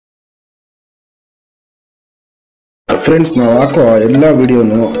Friends, ನಾವು ಹಾಕೋ ಎಲ್ಲ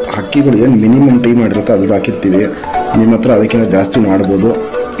ವಿಡಿಯೋನು ಹಕ್ಕಿಗಳು ಏನು ಮಿನಿಮಮ್ ಟೈಮ್ ಮಾಡಿರುತ್ತೆ ಅದು ಹಾಕಿರ್ತೀವಿ. ನಿಮ್ಮ ಹತ್ರ ಅದಕ್ಕಿಂತ ಜಾಸ್ತಿ ಮಾಡ್ಬೋದು,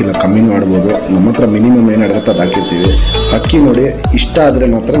 ಇಲ್ಲ ಕಮ್ಮಿ ಮಾಡ್ಬೋದು. ನಮ್ಮ ಹತ್ರ ಮಿನಿಮಮ್ ಏನಿರುತ್ತೆ ಅದು ಹಾಕಿರ್ತೀವಿ. ಹಕ್ಕಿ ನೋಡಿ ಇಷ್ಟ ಆದರೆ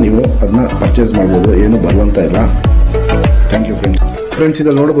ಮಾತ್ರ ನೀವು ಅದನ್ನ ಪರ್ಚೇಸ್ ಮಾಡ್ಬೋದು, ಏನು ಬರುವಂತ ಇಲ್ಲ. Thank you friends.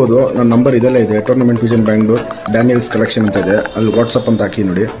 ಇದಲ್ಲಿ ನೋಡ್ಬೋದು ನನ್ನ ನಂಬರ್ ಇದೆಲ್ಲ ಇದೆ. Tournament Pigeon Bangalore Daniels collection ಅಂತ ಇದೆ. ಅಲ್ಲಿ ವಾಟ್ಸಪ್ ಅಂತ ಹಾಕಿ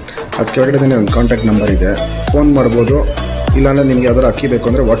ನೋಡಿ. ಅದು ಕೆಳಗಡೆ ನನ್ನ ಕಾಂಟ್ಯಾಕ್ಟ್ ನಂಬರ್ ಇದೆ, ಫೋನ್ ಮಾಡ್ಬೋದು. ಇಲ್ಲಾಂದರೆ ನಿಮಗೆ ಯಾವ್ದಾರು ಅಕ್ಕಿ ಬೇಕು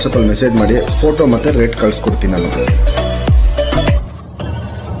ಅಂದರೆ ವಾಟ್ಸಪ್ಪಲ್ಲಿ ಮೆಸೇಜ್ ಮಾಡಿ, ಫೋಟೋ ಮತ್ತು ರೇಟ್ ಕಳಿಸ್ಕೊಡ್ತೀನಿ ನಾನು.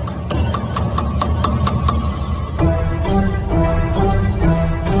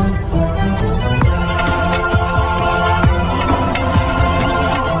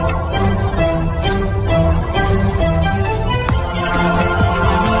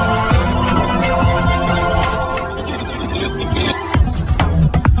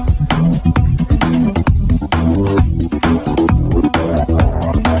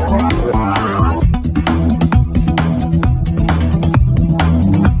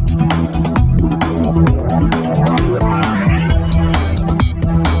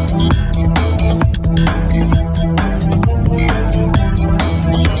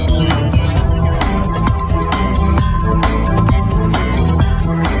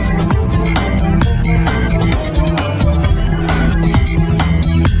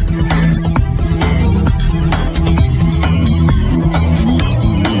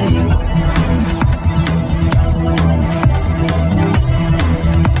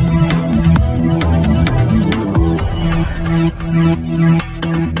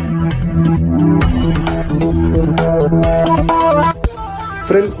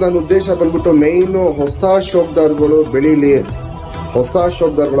 ಫ್ರೆಂಡ್ಸ್, ನನ್ನ ಉದ್ದೇಶ ಬಂದ್ಬಿಟ್ಟು ಮೇಯ್ನು ಹೊಸ ಶೋಕ್ದಾರ್ಗಳು ಬೆಳೀಲಿ, ಹೊಸ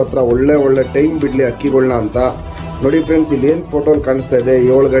ಶೋಕ್ದಾರ್ಗಳ ಹತ್ರ ಒಳ್ಳೆ ಟೈಮ್ ಬಿಡಲಿ ಅಕ್ಕಿಗಳನ್ನ ಅಂತ. ನೋಡಿ ಫ್ರೆಂಡ್ಸ್, ಇಲ್ಲಿ ಏನು ಫೋಟೋ ಕಾಣಿಸ್ತಾ ಇದೆ,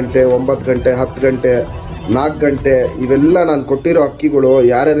 7 ಗಂಟೆ 9 ಗಂಟೆ 10 ಗಂಟೆ 4 ಗಂಟೆ ಇವೆಲ್ಲ ನಾನು ಕೊಟ್ಟಿರೋ ಅಕ್ಕಿಗಳು.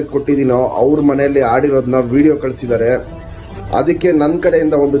 ಯಾರ್ಯಾರಿಗೆ ಕೊಟ್ಟಿದ್ದೀನೋ ಅವ್ರ ಮನೆಯಲ್ಲಿ ಆಡಿರೋದನ್ನ ವಿಡಿಯೋ ಕಳಿಸಿದ್ದಾರೆ. ಅದಕ್ಕೆ ನನ್ನ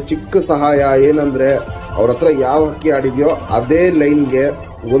ಕಡೆಯಿಂದ ಒಂದು ಚಿಕ್ಕ ಸಹಾಯ ಏನಂದರೆ, ಅವ್ರ ಹತ್ರ ಯಾವ ಅಕ್ಕಿ ಆಡಿದೆಯೋ ಅದೇ ಲೈನ್ಗೆ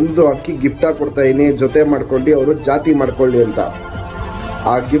ಒಂದು ಅಕ್ಕಿ ಗಿಫ್ಟಾಗಿ ಕೊಡ್ತಾ ಇದೀನಿ. ಜೊತೆ ಮಾಡ್ಕೊಂಡು ಅವರು ಜಾತಿ ಮಾಡ್ಕೊಳ್ಳಿ ಅಂತ.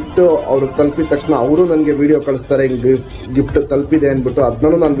 ಆ ಗಿಫ್ಟು ಅವ್ರಿಗೆ ತಲುಪಿದ ತಕ್ಷಣ ಅವರು ನನಗೆ ವಿಡಿಯೋ ಕಳಿಸ್ತಾರೆ, ಹಿಂಗೆ ಗಿಫ್ಟ್ ತಲುಪಿದೆ ಅಂದ್ಬಿಟ್ಟು.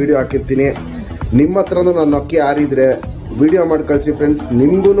 ಅದನ್ನೂ ನಾನು ವಿಡಿಯೋ ಹಾಕಿರ್ತೀನಿ. ನಿಮ್ಮ ಹತ್ರನೂ ನಾನು ಅಕ್ಕಿ ಆರಿದ್ರೆ ವಿಡಿಯೋ ಮಾಡಿ ಕಳಿಸಿ ಫ್ರೆಂಡ್ಸ್,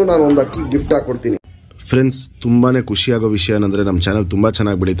 ನಿಮಗೂ ನಾನು ಒಂದು ಅಕ್ಕಿ ಗಿಫ್ಟ್ ಹಾಕ್ಕೊಡ್ತೀನಿ. ಫ್ರೆಂಡ್ಸ್, ತುಂಬಾ ಖುಷಿಯಾಗೋ ವಿಷಯ ಏನಂದರೆ, ನಮ್ಮ ಚಾನಲ್ ತುಂಬ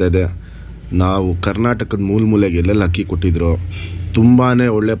ಚೆನ್ನಾಗಿ ಬೆಳೀತಾ ಇದೆ. ನಾವು ಕರ್ನಾಟಕದ ಮೂಲೆಗೆ ಎಲ್ಲೆಲ್ಲಿ ಅಕ್ಕಿ ಕೊಟ್ಟಿದ್ರು, ತುಂಬಾ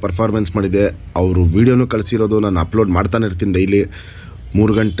ಒಳ್ಳೆ ಪರ್ಫಾರ್ಮೆನ್ಸ್ ಮಾಡಿದೆ. ಅವರು ವೀಡಿಯೋನೂ ಕಳಿಸಿರೋದು ನಾನು ಅಪ್ಲೋಡ್ ಮಾಡ್ತಾನೆ ಇರ್ತೀನಿ ಡೈಲಿ.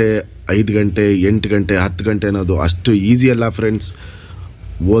 3 ಗಂಟೆ 5 ಗಂಟೆ 8 ಗಂಟೆ 10 ಗಂಟೆ ಅನ್ನೋದು ಅಷ್ಟು ಈಸಿ ಅಲ್ಲ ಫ್ರೆಂಡ್ಸ್.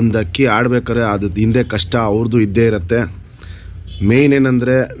 ಒಂದು ಅಕ್ಕಿ ಆಡ್ಬೇಕಾದ್ರೆ ಅದು ಹಿಂದೆ ಕಷ್ಟ ಅವ್ರದ್ದು ಇದ್ದೇ ಇರುತ್ತೆ. ಮೇಯ್ನ್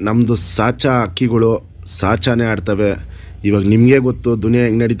ಏನಂದರೆ, ನಮ್ಮದು ಸಾಚಾ ಅಕ್ಕಿಗಳು ಸಾಚಾನೇ ಆಡ್ತವೆ. ಇವಾಗ ನಿಮಗೆ ಗೊತ್ತು ದುನಿಯಾ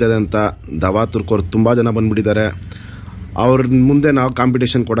ಹೆಂಗೆ ನಡೀತದೆ ಅಂತ. ದವಾ ತುರ್ಕೋರು ತುಂಬ ಜನ ಬಂದುಬಿಟ್ಟಿದ್ದಾರೆ. ಅವ್ರ ಮುಂದೆ ನಾವು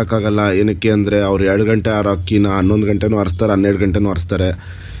ಕಾಂಪಿಟೇಷನ್ ಕೊಡೋಕ್ಕಾಗಲ್ಲ. ಏನಕ್ಕೆ ಅಂದರೆ, ಅವ್ರು 2 ಗಂಟೆ ಆರೋ ಅಕ್ಕಿನ 11 ಗಂಟೆನೂ ಹರಿಸ್ತಾರೆ, 12 ಗಂಟೆನೂ ಹರಿಸ್ತಾರೆ.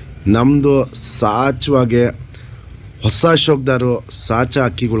 ನಮ್ಮದು ಸಾಚವಾಗೆ ಹೊಸ ಶೋಕ್ದಾರು ಸಾಚಾ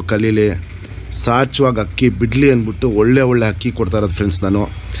ಅಕ್ಕಿಗಳು ಕಲೀಲಿ, ಸಾಚುವಾಗಿ ಅಕ್ಕಿ ಬಿಡಲಿ ಅಂದ್ಬಿಟ್ಟು ಒಳ್ಳೆ ಅಕ್ಕಿ ಕೊಡ್ತಾ ಇರೋದು ಫ್ರೆಂಡ್ಸ್. ನಾನು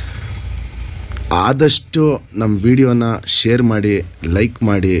ಆದಷ್ಟು ನಮ್ಮ ವಿಡಿಯೋನ ಶೇರ್ ಮಾಡಿ, ಲೈಕ್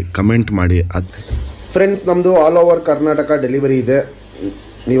ಮಾಡಿ, ಕಮೆಂಟ್ ಮಾಡಿ. ಫ್ರೆಂಡ್ಸ್, ನಮ್ಮದು ಆಲ್ ಓವರ್ ಕರ್ನಾಟಕ ಡೆಲಿವರಿ ಇದೆ.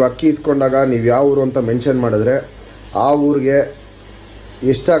 ನೀವು ಅಕ್ಕಿ ಇಸ್ಕೊಂಡಾಗ ನೀವು ಯಾವ ಊರು ಅಂತ ಮೆನ್ಷನ್ ಮಾಡಿದ್ರೆ ಆ ಊರಿಗೆ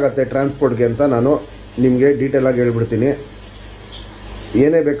ಎಷ್ಟಾಗತ್ತೆ ಟ್ರಾನ್ಸ್ಪೋರ್ಟ್ಗೆ ಅಂತ ನಾನು ನಿಮಗೆ ಡೀಟೇಲಾಗಿ ಹೇಳ್ಬಿಡ್ತೀನಿ.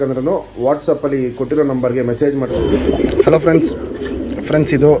 ಏನೇ ಬೇಕಂದ್ರೂ ವಾಟ್ಸಪ್ಪಲ್ಲಿ ಕೊಟ್ಟಿರೋ ನಂಬರ್ಗೆ ಮೆಸೇಜ್ ಮಾಡ್ತೀನಿ. ಹಲೋ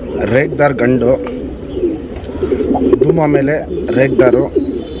ಫ್ರೆಂಡ್ಸ್, ಇದು ರೇಗ್ದಾರ್ ಗಂಡು, ಧೂಮ ಮೇಲೆ ರೇಗ್ದಾರು,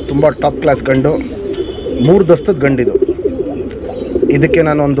 ತುಂಬ ಟಾಪ್ ಕ್ಲಾಸ್ ಗಂಡು, 3 ದಸ್ತದ ಗಂಡಿದು. ಇದಕ್ಕೆ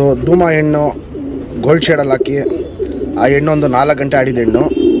ನಾನೊಂದು ಧೂಮ ಹೆಣ್ಣು ಗೋಲ್ಡ್ ಶೇಡಲ್ಲಿ ಹಾಕಿ, ಆ ಹೆಣ್ಣೊಂದು 4 ಗಂಟೆ ಆಡಿದ ಹೆಣ್ಣು,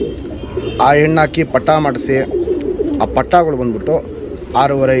 ಆ ಹೆಣ್ಣು ಹಾಕಿ ಪಟ್ಟ ಮಾಡಿಸಿ, ಆ ಪಟ್ಟಗಳು ಬಂದ್ಬಿಟ್ಟು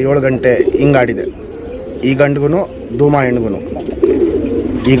 6:30 7 ಗಂಟೆ ಹಿಂಗೆ ಆಡಿದೆ. ಈ ಗಂಡಿಗೂ ಧೂಮ ಹೆಣ್ಣಿಗೂ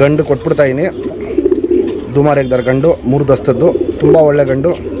ಈ ಗಂಡು ಕೊಟ್ಬಿಡ್ತಾಯಿನಿ. ಧೂಮ ರೇಗ್ದಾರ್ ಗಂಡು 3 ದಸ್ತದ್ದು, ತುಂಬ ಒಳ್ಳೆ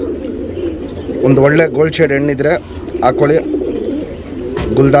ಗಂಡು. ಒಂದು ಒಳ್ಳೆ ಗೋಲ್ಡ್ ಶೇಡ್ ಹೆಣ್ಣಿದ್ರೆ ಹಾಕ್ಕೊಳ್ಳಿ.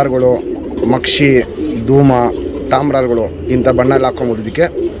 ಗುಲ್ದಾರ್ಗಳು, ಮಕ್ಷಿ, ಧೂಮ, ತಾಮ್ರಾಲ್ಗಳು ಇಂಥ ಬಣ್ಣ ಎಲ್ಲ ಹಾಕ್ಕೊಂಬೋದು. ಇದಕ್ಕೆ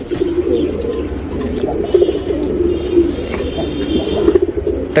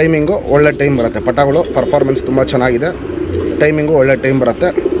ಟೈಮಿಂಗು ಒಳ್ಳೆ ಟೈಮ್ ಬರುತ್ತೆ. ಪಟಗಳು ಪರ್ಫಾರ್ಮೆನ್ಸ್ ತುಂಬ ಚೆನ್ನಾಗಿದೆ. ಟೈಮಿಂಗು ಒಳ್ಳೆ ಟೈಮ್ ಬರುತ್ತೆ.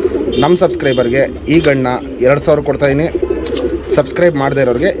 ನಮ್ಮ ಸಬ್ಸ್ಕ್ರೈಬರ್ಗೆ ಈ ಗಣ್ಣ 2000 ಕೊಡ್ತಾಯಿದ್ದೀನಿ. ಸಬ್ಸ್ಕ್ರೈಬ್ ಮಾಡದೇ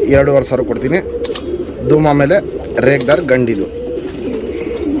ಇರೋರಿಗೆ 2500 ಕೊಡ್ತೀನಿ. ಧೂಮ ಮೇಲೆ ರೇಗ್ದಾರ್ ಗಂಡಿದು.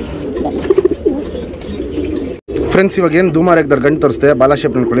 ಫ್ರೆಂಡ್ಸ್, ಇವಾಗ ಏನು ಧೂಮ ರೇಗ್ದಾರ್ ಗಂಡು ತೋರಿಸ್ತೆ, ಬಾಲ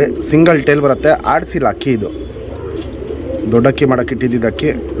ಶೇಪ್ ನೋಡ್ಕೊಳ್ಳಿ. ಸಿಂಗಲ್ ಟೇಲ್ ಬರುತ್ತೆ, ಆಡಿಸಿಲ್ಲ ಅಕ್ಕಿ. ಇದು ದೊಡ್ಡ ಅಕ್ಕಿ ಮಾಡೋಕ್ಕೆ ಇಟ್ಟಿದ್ದ ಅಕ್ಕಿ.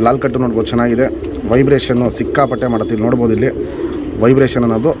 ಲಾಲ್ ಕಟ್ಟು ನೋಡ್ಬೋದು, ಚೆನ್ನಾಗಿದೆ. ವೈಬ್ರೇಷನ್ನು ಸಿಕ್ಕಾಪಟ್ಟೆ ಮಾಡುತ್ತೆ. ಇಲ್ಲಿ ನೋಡ್ಬೋದು, ಇಲ್ಲಿ ವೈಬ್ರೇಷನ್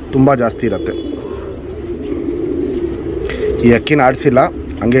ಅನ್ನೋದು ತುಂಬ ಜಾಸ್ತಿ ಇರುತ್ತೆ. ಈ ಅಕ್ಕಿನ ಆಡಿಸಿಲ್ಲ,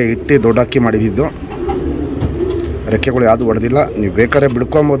 ಹಂಗೆ ಇಟ್ಟು ದೊಡ್ಡ ಅಕ್ಕಿ ಮಾಡಿದ್ದು. ರೆಕ್ಕೆಗಳು ಯಾವುದು ಹೊಡೆದಿಲ್ಲ. ನೀವು ಬೇಕಾದ್ರೆ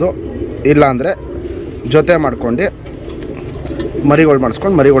ಬಿಡ್ಕೊಬೋದು, ಇಲ್ಲ ಅಂದರೆ ಜೊತೆ ಮಾಡ್ಕೊಂಡು ಮರಿಗಳು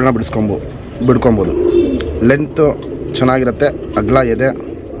ಮಾಡಿಸ್ಕೊಂಡು ಮರಿಗಳನ್ನ ಬಿಡ್ಕೊಬೋದು. ಲೆಂತು ಚೆನ್ನಾಗಿರುತ್ತೆ, ಅಗಲ ಇದೆ.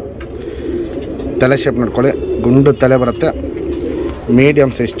 ತಲೆ ಶೇಪ್ ನೋಡ್ಕೊಳ್ಳಿ, ಗುಂಡು ತಲೆ ಬರುತ್ತೆ,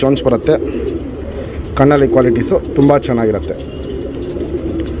 ಮೀಡಿಯಮ್ ಸೈಜ್ ಚೋಂಚ್ ಬರುತ್ತೆ. ಕಣ್ಣಲ್ಲಿ ಕ್ವಾಲಿಟೀಸು ತುಂಬ ಚೆನ್ನಾಗಿರುತ್ತೆ.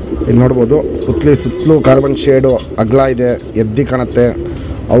 ಇಲ್ಲಿ ನೋಡ್ಬೋದು, ಸುತ್ತಲೂ ಕಾರ್ಬನ್ ಶೇಡು ಅಗಲ ಇದೆ, ಎದ್ದಿ ಕಾಣುತ್ತೆ.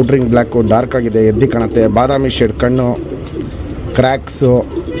 ಔಟ್ರಿಂಗ್ ಬ್ಲ್ಯಾಕು ಡಾರ್ಕ್ ಆಗಿದೆ, ಎದ್ದಿ ಕಾಣುತ್ತೆ. ಬಾದಾಮಿ ಶೇಡ್ ಕಣ್ಣು, ಕ್ರ್ಯಾಕ್ಸು,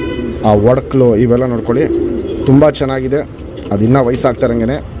 ಆ ಒಡಕ್ಲು ಇವೆಲ್ಲ ನೋಡ್ಕೊಳ್ಳಿ, ತುಂಬ ಚೆನ್ನಾಗಿದೆ. ಅದು ಇನ್ನೂ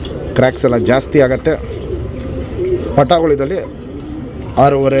ವಯಸ್ಸಾಗ್ತಾರಂಗೆ ಕ್ರ್ಯಾಕ್ಸ್ ಎಲ್ಲ ಜಾಸ್ತಿ ಆಗುತ್ತೆ. ಪಟಾಗಳಿದಲ್ಲಿ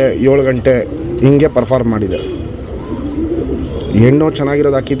 6:30-7 ಗಂಟೆ ಹಿಂಗೆ ಪರ್ಫಾರ್ಮ್ ಮಾಡಿದೆ. ಹೆಣ್ಣು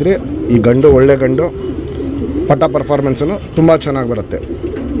ಚೆನ್ನಾಗಿರೋದು ಹಾಕಿದ್ರಿ, ಈ ಗಂಡು ಒಳ್ಳೆ ಗಂಡು. ಪಟ ಪರ್ಫಾರ್ಮೆನ್ಸನ್ನು ತುಂಬ ಚೆನ್ನಾಗಿ ಬರುತ್ತೆ.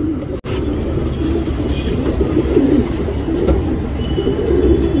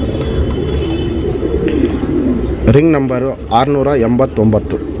 Ring number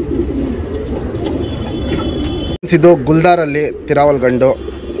 689. ಇದು ಗುಲ್ದಾರಲ್ಲಿ ತಿರಾವಲ್ ಗಂಡು.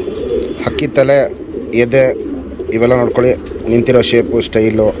 ಹಕ್ಕಿ ತಲೆ, ಎದೆ ಇವೆಲ್ಲ ನೋಡ್ಕೊಳ್ಳಿ, ನಿಂತಿರೋ ಶೇಪು,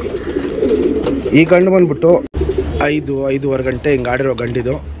 ಸ್ಟೈಲು. ಈ ಗಂಡು ಬಂದ್ಬಿಟ್ಟು 5-5:30 ಗಂಟೆ ಹಿಂಗೆ ಆಡಿರೋ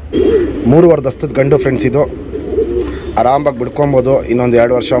ಗಂಡಿದು. 3 ವರ್ಷದ ಗಂಡು ಫ್ರೆಂಡ್ಸ್. ಇದು ಆರಾಮಾಗಿ ಬಿಡ್ಕೊಬೋದು, ಇನ್ನೊಂದು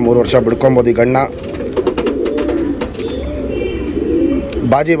 2 ವರ್ಷ 3 ವರ್ಷ ಬಿಡ್ಕೊಬೋದು ಈ ಗಂಡ.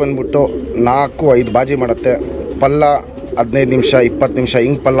 ಬಾಜಿ ಬಂದ್ಬಿಟ್ಟು 4-5 ಬಾಜಿ ಮಾಡುತ್ತೆ. ಪಲ್ಲ 15 ನಿಮಿಷ 20 ನಿಮಿಷ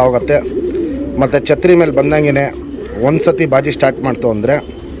ಹಿಂಗೆ ಪಲ್ಲ ಹೋಗುತ್ತೆ. ಮತ್ತು ಛತ್ರಿ ಮೇಲೆ ಬಂದಂಗೆ ಒಂದು ಸತಿ ಬಾಜಿ ಸ್ಟಾರ್ಟ್ ಮಾಡ್ತು ಅಂದರೆ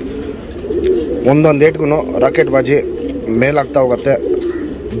ಒಂದೊಂದು ಏಟ್ಗೂ ರಾಕೆಟ್ ಬಾಜಿ ಮೇಲಾಗ್ತಾ ಹೋಗುತ್ತೆ.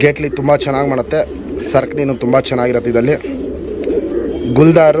 ಗೇಟ್ಲಿ ತುಂಬ ಚೆನ್ನಾಗಿ ಮಾಡುತ್ತೆ. ಸರ್ಕಣಿನೂ ತುಂಬ ಚೆನ್ನಾಗಿರುತ್ತೆ. ಇದರಲ್ಲಿ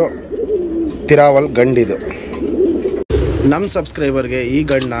ಗುಲ್ದಾರು ತಿರಾವಲ್ ಗಂಡಿದು. ನಮ್ಮ ಸಬ್ಸ್ಕ್ರೈಬರ್ಗೆ ಈ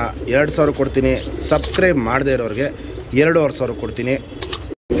ಗಂಡನ್ನ 2,000 ಕೊಡ್ತೀನಿ. ಸಬ್ಸ್ಕ್ರೈಬ್ ಮಾಡದೇ ಇರೋರಿಗೆ 2,500 ಕೊಡ್ತೀನಿ.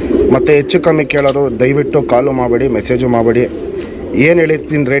 ಮತ್ತು ಹೆಚ್ಚು ಕಮ್ಮಿ ಕೇಳೋರು ದಯವಿಟ್ಟು ಕಾಲು ಮಾಡಬೇಡಿ, ಮೆಸೇಜು ಮಾಡಬೇಡಿ. ಏನು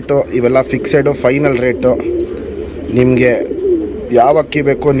ಹೇಳಿರ್ತೀನಿ ರೇಟು ಇವೆಲ್ಲ ಫಿಕ್ಸೆಡು, ಫೈನಲ್ ರೇಟು. ನಿಮಗೆ ಯಾವ ಅಕ್ಕಿ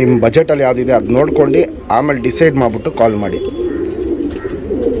ಬೇಕು, ನಿಮ್ಮ ಬಜೆಟಲ್ಲಿ ಯಾವುದಿದೆ ಅದು ನೋಡ್ಕೊಂಡು ಆಮೇಲೆ ಡಿಸೈಡ್ ಮಾಡಿಬಿಟ್ಟು ಕಾಲ್ ಮಾಡಿ.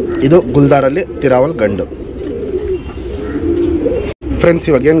 ಇದು ಗುಲ್ದಾರಲ್ಲಿ ತಿರಾವಲ್ ಗಂಡು ಫ್ರೆಂಡ್ಸ್.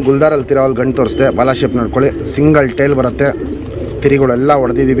 ಇವಾಗೇನು ಗುಲ್ದಾರಲ್ಲಿ ತಿರಾವಲ್ ಗಂಡು ತೋರಿಸ್ದೆ. ಬಾಲ ಶೇಪ್ ನೋಡ್ಕೊಳ್ಳಿ, ಸಿಂಗಲ್ ಟೇಲ್ ಬರುತ್ತೆ. ತಿರಿಗಳೆಲ್ಲ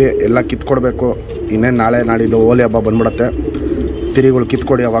ಹೊಡೆದಿದ್ದೀವಿ, ಎಲ್ಲ ಕಿತ್ಕೊಡ್ಬೇಕು. ಇನ್ನೇನು ನಾಳೆ ನಾಡಿದ್ದು ಹೋಲಿ ಹಬ್ಬ ಬಂದ್ಬಿಡುತ್ತೆ. ತಿರಿಗಳು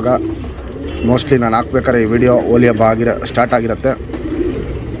ಕಿತ್ಕೊಡಿ. ಅವಾಗ ಮೋಸ್ಟ್ಲಿ ನಾನು ಹಾಕ್ಬೇಕಾದ್ರೆ ಈ ವಿಡಿಯೋ ಹೋಲಿ ಹಬ್ಬ ಸ್ಟಾರ್ಟ್ ಆಗಿರುತ್ತೆ.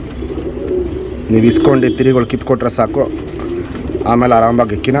 ನೀವು ಇಸ್ಕೊಂಡು ತಿರಿಗಳು ಕಿತ್ಕೊಟ್ರೆ ಸಾಕು, ಆಮೇಲೆ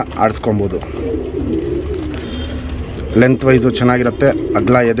ಆರಾಮಾಗಿ ಅಕ್ಕಿನ ಆಡಿಸ್ಕೊಬೋದು. ಲೆಂತ್ ವೈಸು ಚೆನ್ನಾಗಿರುತ್ತೆ,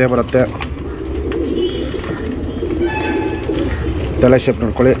 ಅಗಲ ಎದೆ ಬರುತ್ತೆ. ತಲೆ ಶೇಪ್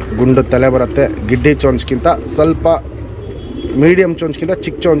ನೋಡ್ಕೊಳ್ಳಿ, ಗುಂಡು ತಲೆ ಬರುತ್ತೆ. ಗಿಡ್ಡಿ ಚೊಂಚ್ಗಿಂತ ಸ್ವಲ್ಪ ಮೀಡಿಯಮ್ ಚೊಂಚ್ಗಿಂತ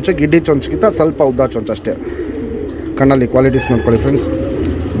ಚಿಕ್ಕ ಚೊಂಚು, ಗಿಡ್ಡಿ ಚೊಂಚ್ಗಿಂತ ಸ್ವಲ್ಪ ಉದ್ದ ಚೊಂಚು ಅಷ್ಟೇ. ಕಣ್ಣಲ್ಲಿ ಕ್ವಾಲಿಟೀಸ್ ನೋಡ್ಕೊಳ್ಳಿ ಫ್ರೆಂಡ್ಸ್.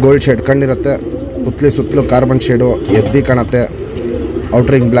 ಗೋಲ್ಡ್ ಶೇಡ್ ಕಣ್ಣಿರುತ್ತೆ, ಸುತ್ತಲೂ ಕಾರ್ಬನ್ ಶೇಡು ಎದ್ದಿ ಕಾಣುತ್ತೆ.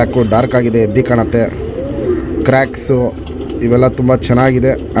 ಔಟ್ರಿಂಗ್ ಬ್ಲ್ಯಾಕು ಡಾರ್ಕ್ ಆಗಿದೆ, ಎದ್ದಿ ಕಾಣುತ್ತೆ. ಕ್ರ್ಯಾಕ್ಸು ಇವೆಲ್ಲ ತುಂಬ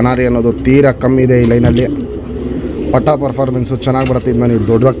ಚೆನ್ನಾಗಿದೆ. ಅನಾರಿ ಅನ್ನೋದು ತೀರಾ ಕಮ್ಮಿ ಇದೆ ಈ ಲೈನಲ್ಲಿ. ಪಟ ಪರ್ಫಾರ್ಮೆನ್ಸು ಚೆನ್ನಾಗಿ ಬರುತ್ತೆ. ಇದನ್ನ ನೀವು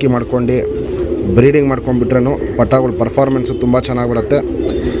ದೊಡ್ಡ ಅಕ್ಕಿ ಮಾಡ್ಕೊಂಡು ಬ್ರೀಡಿಂಗ್ ಮಾಡ್ಕೊಂಡ್ಬಿಟ್ರೂ ಪಟಗಳ ಪರ್ಫಾರ್ಮೆನ್ಸು ತುಂಬ ಚೆನ್ನಾಗಿ ಬರುತ್ತೆ.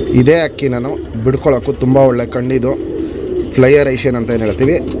 ಇದೇ ಅಕ್ಕಿ ನಾನು ಬಿಡ್ಕೊಳ್ಳೋಕ್ಕೂ ತುಂಬ ಒಳ್ಳೆ ಕಣ್ಣಿದು. ಫ್ಲೈಯರ್ ಐಷನ್ ಅಂತ ಏನು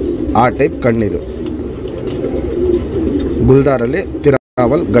ಹೇಳ್ತೀವಿ, ಆ ಟೈಪ್ ಕಣ್ಣಿದು. ಗುಲ್ದಾರಲ್ಲಿ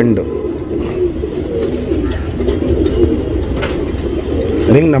ತಿರಾವಲ್ ಗಂಡು.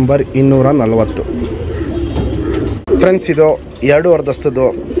 Ring number 240 friends. ಇದು 2 ವರ್ಷದ್ದು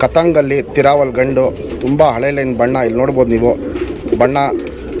ಕತಂಗಲ್ಲಿ ತಿರಾವಲ್ ಗಂಡು. ತುಂಬ ಹಳೆ ಲೈನ್ ಬಣ್ಣ. ಇಲ್ಲಿ ನೋಡ್ಬೋದು ನೀವು, ಬಣ್ಣ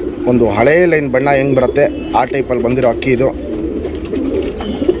ಒಂದು ಹಳೆ ಲೈನ್ ಬಣ್ಣ ಹೆಂಗೆ ಬರುತ್ತೆ ಆ ಟೈಪಲ್ಲಿ ಬಂದಿರೋ ಅಕ್ಕಿ ಇದು.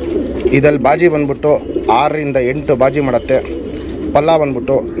 ಇದಲ್ಲಿ ಬಾಜಿ ಬಂದ್ಬಿಟ್ಟು 6-8 ಬಾಜಿ ಮಾಡುತ್ತೆ. ಪಲ್ಲ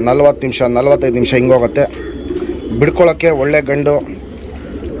ಬಂದ್ಬಿಟ್ಟು 40 ನಿಮಿಷ 45 ನಿಮಿಷ ಹಿಂಗೆ ಹೋಗುತ್ತೆ. ಬಿಡ್ಕೊಳ್ಳೋಕ್ಕೆ ಒಳ್ಳೆ ಗಂಡು.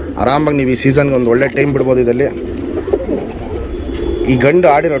 ಆರಾಮಾಗಿ ನೀವು ಈ ಸೀಸನ್ಗೆ ಒಂದು ಒಳ್ಳೆ ಟೈಮ್ ಬಿಡ್ಬೋದು ಇದರಲ್ಲಿ. ಈ ಗಂಡು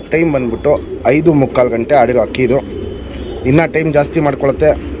ಆಡಿರೋ ಟೈಮ್ ಬಂದ್ಬಿಟ್ಟು 5:45 ಗಂಟೆ ಆಡಿರೋ ಅಕ್ಕಿ ಇದು. ಇನ್ನೂ ಟೈಮ್ ಜಾಸ್ತಿ ಮಾಡ್ಕೊಳುತ್ತೆ.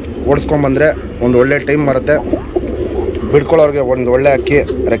 ಓಡಿಸ್ಕೊಂಬಂದರೆ ಒಂದು ಒಳ್ಳೆ ಟೈಮ್ ಬರುತ್ತೆ. ಬಿಡ್ಕೊಳ್ಳೋರಿಗೆ ಒಂದು ಒಳ್ಳೆ ಅಕ್ಕಿ.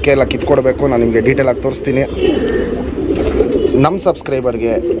 ರೆಕ್ಕೆ ಎಲ್ಲ ಕಿತ್ಕೊಡ್ಬೇಕು, ನಾನು ನಿಮಗೆ ಡೀಟೇಲಾಗಿ ತೋರಿಸ್ತೀನಿ. ನಮ್ಮ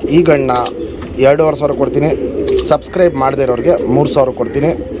ಸಬ್ಸ್ಕ್ರೈಬರ್ಗೆ ಈ ಗಂಡನ್ನ 2,500 ಕೊಡ್ತೀನಿ. ಸಬ್ಸ್ಕ್ರೈಬ್ ಮಾಡದೇ ಇರೋರಿಗೆ 3,000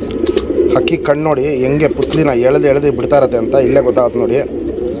 ಕೊಡ್ತೀನಿ. ಹಕ್ಕಿ ಕಣ್ಣು ನೋಡಿ ಹೆಂಗೆ ಪುತ್ಲಿನ ಎಳೆದು ಬಿಡ್ತಾ ಇರತ್ತೆ ಅಂತ ಇಲ್ಲೇ ಗೊತ್ತಾಗುತ್ತೆ ನೋಡಿ.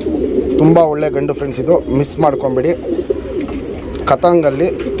 ತುಂಬ ಒಳ್ಳೆ ಗಂಡು ಫ್ರೆಂಡ್ಸ್. ಇದು ಮಿಸ್ ಮಾಡ್ಕೊಬೇಡಿ. ಕತಂಗಲ್ಲಿ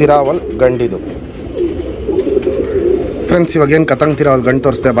ತಿರಾವಲ್ ಗಂಡಿದು ಫ್ರೆಂಡ್ಸ್. ಇವಾಗೇನು ಕತಂಗ್ ತಿರಾವಲ್ ಗಂಡು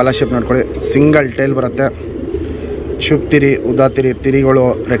ತೋರಿಸ್ತೆ. ಬಾಲ ಶೇಪ್ ನೋಡ್ಕೊಳ್ಳಿ, ಸಿಂಗಲ್ ಟೈಲ್ ಬರುತ್ತೆ. ಶುಭ್ ತಿರಿ, ಉದಾ ತಿರಿಗಳು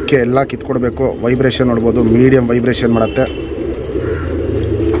ರೆಕ್ಕೆ ಎಲ್ಲ ಕಿತ್ಕೊಡ್ಬೇಕು. ವೈಬ್ರೇಷನ್ ನೋಡ್ಬೋದು, ಮೀಡಿಯಮ್ ವೈಬ್ರೇಷನ್ ಮಾಡುತ್ತೆ.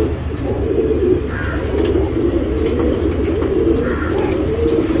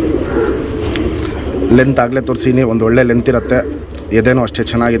 ಲೆಂತ್ ಆಗಲೇ ತೋರಿಸಿನಿ, ಒಂದು ಒಳ್ಳೆ ಲೆಂತ್ ಇರುತ್ತೆ. ಎದೆನೂ ಅಷ್ಟೇ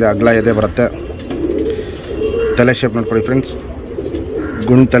ಚೆನ್ನಾಗಿದೆ, ಅಗಲ ಎದೆ ಬರುತ್ತೆ. ತಲೆ ಶೇಪ್ ನೋಡ್ಕೊಳ್ಳಿ ಫ್ರೆಂಡ್ಸ್,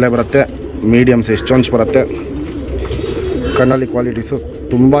 ಗುಂಡು ತಲೆ ಬರುತ್ತೆ, ಮೀಡಿಯಮ್ ಸೈಜ್ ಚೊಂಚ್ ಬರುತ್ತೆ. ಕಣ್ಣಲ್ಲಿ ಕ್ವಾಲಿಟೀಸು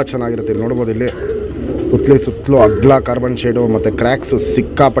ತುಂಬ ಚೆನ್ನಾಗಿರುತ್ತೆ. ಇಲ್ಲಿ ನೋಡ್ಬೋದು, ಇಲ್ಲಿ ಪುತ್ಲಿ ಸುತ್ತಲೂ ಅಗ್ಲ ಕಾರ್ಬನ್ ಶೇಡು ಮತ್ತು ಕ್ರ್ಯಾಕ್ಸು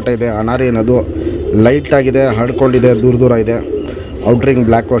ಸಿಕ್ಕಾಪಟ್ಟೆ ಇದೆ. ಅನಾರಿ ಅನ್ನೋದು ಲೈಟಾಗಿದೆ, ಹರ್ಡ್ಕೊಂಡಿದೆ, ದೂರ ಇದೆ. ಔಟ್ರಿಂಗ್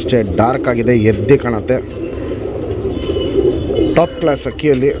ಬ್ಲ್ಯಾಕು ಅಷ್ಟೇ ಡಾರ್ಕ್ ಆಗಿದೆ, ಎದ್ದಿ ಕಾಣುತ್ತೆ. ಟಾಪ್ ಕ್ಲಾಸ್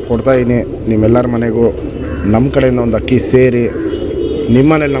ಅಕ್ಕಿಯಲ್ಲಿ ಕೊಡ್ತಾಯಿದ್ದೀನಿ. ನಿಮ್ಮೆಲ್ಲರ ಮನೆಗೂ ನಮ್ಮ ಕಡೆಯಿಂದ ಒಂದು ಅಕ್ಕಿ ಸೇರಿ ನಿಮ್ಮ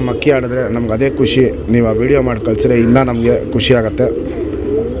ಮನೇಲಿ ನಮ್ಮ ಅಕ್ಕಿ ಆಡಿದ್ರೆ ನಮ್ಗೆ ಅದೇ ಖುಷಿ. ನೀವು ಆ ವಿಡಿಯೋ ಮಾಡಿ ಕಳಿಸಿದ್ರೆ ಇನ್ನೂ ನಮಗೆ ಖುಷಿ ಆಗುತ್ತೆ.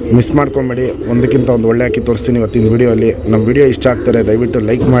 ಮಿಸ್ ಮಾಡ್ಕೊಬೇಡಿ, ಒಂದಕ್ಕಿಂತ ಒಂದು ಒಳ್ಳೆ ಅಕ್ಕಿ ತೋರಿಸ್ತೀನಿ ಇವತ್ತಿನ ವೀಡಿಯೋಲ್ಲಿ. ನಮ್ಮ ವಿಡಿಯೋ ಇಷ್ಟ ಆಗ್ತಾರೆ ದಯವಿಟ್ಟು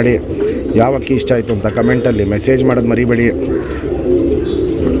ಲೈಕ್ ಮಾಡಿ, ಯಾವ ಅಕ್ಕಿ ಇಷ್ಟ ಆಯಿತು ಅಂತ ಕಮೆಂಟಲ್ಲಿ ಮೆಸೇಜ್ ಮಾಡೋದು ಮರಿಬೇಡಿ.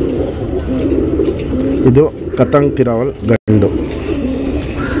 ಇದು ಕತಂಗ್ ತಿರಾವಲ್ ಗಂಡು.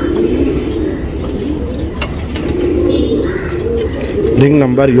 Ring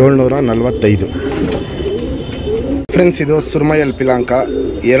number 745. ಫ್ರೆಂಡ್ಸ್, ಇದು ಸುರ್ಮಯಲ್ ಪಿಲಾಂಕ,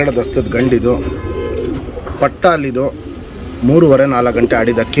 2 ದಸ್ತದ ಗಂಡಿದು. ಪಟ್ಟ ಅಲ್ಲಿದು 3-4 ಗಂಟೆ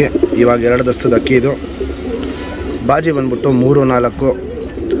ಆಡಿದ ಅಕ್ಕಿ. ಇವಾಗ 2 ದಸ್ತದ ಅಕ್ಕಿ ಇದು. ಬಾಜಿ ಬಂದ್ಬಿಟ್ಟು 3-4,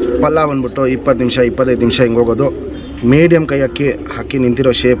 ಪಲ್ಲ ಬಂದ್ಬಿಟ್ಟು 20 ನಿಮಿಷ 25 ನಿಮಿಷ ಹಿಂಗೆ ಹೋಗೋದು. ಮೀಡಿಯಮ್ ಕೈ ಅಕ್ಕಿ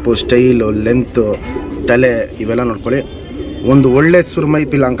ನಿಂತಿರೋ ಶೇಪು, ಸ್ಟೈಲು, ಲೆಂತು, ತಲೆ ಇವೆಲ್ಲ ನೋಡ್ಕೊಳ್ಳಿ. ಒಂದು ಒಳ್ಳೆ ಸುರ್ಮೈ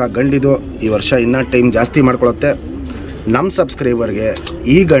ಪಿಲಾಂಕ ಗಂಡಿದು. ಈ ವರ್ಷ ಇನ್ನೂ ಟೈಮ್ ಜಾಸ್ತಿ ಮಾಡ್ಕೊಳುತ್ತೆ. ನಮ್ಮ ಸಬ್ಸ್ಕ್ರೈಬರ್ಗೆ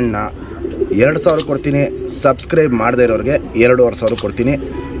ಈ ಗಂಡನ್ನ 2000 ಕೊಡ್ತೀನಿ. ಸಬ್ಸ್ಕ್ರೈಬ್ ಮಾಡದೇ ಇರೋರಿಗೆ 2500 ಕೊಡ್ತೀನಿ.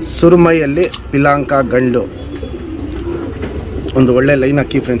 ಸುರ್ಮೈಯಲ್ಲಿ ಪಿಲಾಂಕ ಗಂಡು, ಒಂದು ಒಳ್ಳೆ ಲೈನ್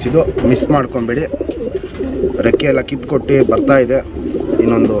ಅಕ್ಕಿ ಫ್ರೆಂಡ್ಸ್. ಇದು ಮಿಸ್ ಮಾಡ್ಕೊಬೇಡಿ. ರೆಕ್ಕೆ ಎಲ್ಲ ಕಿತ್ಕೊಟ್ಟು ಬರ್ತಾ ಇದೆ.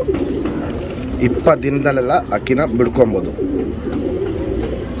 ಇನ್ನೊಂದು 20 ದಿನದಲ್ಲೆಲ್ಲ ಅಕ್ಕಿನ ಬಿಡ್ಕೊಬೋದು.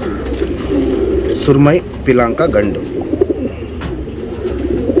 ಸುರ್ಮೈ ಪಿಲಾಂಕ ಗಂಡು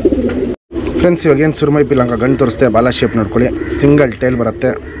ಫ್ರೆಂಡ್ಸ್. ಇವಾಗೇನು ಸುರ್ಮೈ ಪಿಲಾಂಕ ಗಂಡು ತೋರಿಸ್ತೆ. ಬಾಲ ಶೇಪ್ ನೋಡ್ಕೊಳ್ಳಿ, ಸಿಂಗಲ್ ಟೇಲ್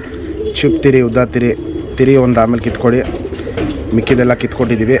ಬರುತ್ತೆ. ಚುಪ್ ತಿರಿ, ಉದ್ದ ತಿರಿ ಒಂದು ಆಮೇಲೆ ಕಿತ್ಕೊಡಿ. ಮಿಕ್ಕಿದೆಲ್ಲ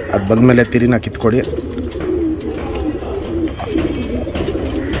ಕಿತ್ಕೊಟ್ಟಿದ್ದೀವಿ, ಅದು ಬಂದಮೇಲೆ ತಿರಿನ ಕಿತ್ಕೊಡಿ.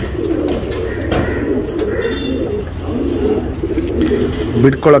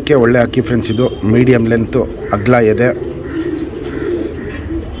 ಬಿಡ್ಕೊಳ್ಳೋಕ್ಕೆ ಒಳ್ಳೆ ಅಕ್ಕಿ ಫ್ರೆಂಡ್ಸ್. ಇದು ಮೀಡಿಯಮ್ ಲೆಂತು, ಅಗ್ಲ ಎದೆ,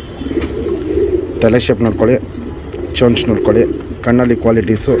 ತಲೆ ಶೇಪ್ ನೋಡ್ಕೊಳ್ಳಿ, ಚೊಂಚ್ ನೋಡ್ಕೊಳ್ಳಿ. ಕಣ್ಣಲ್ಲಿ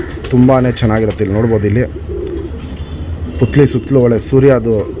ಕ್ವಾಲಿಟೀಸು ತುಂಬಾ ಚೆನ್ನಾಗಿರುತ್ತೆ. ಇಲ್ಲಿ ನೋಡ್ಬೋದು, ಇಲ್ಲಿ ಪುತ್ಲಿ ಸುತ್ತಲೂ ಒಳ್ಳೆ ಸೂರ್ಯ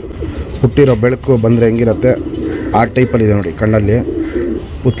ಅದು ಹುಟ್ಟಿರೋ ಬೆಳಕು ಬಂದರೆ ಹೆಂಗಿರುತ್ತೆ ಆ ಟೈಪಲ್ಲಿದೆ ನೋಡಿ. ಕಣ್ಣಲ್ಲಿ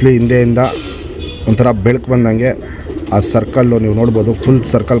ಪುತ್ಲಿ ಹಿಂದೆಯಿಂದ ಒಂಥರ ಬೆಳಕು ಬಂದಂಗೆ ಆ ಸರ್ಕಲ್ಲು ನೀವು ನೋಡ್ಬೋದು. Full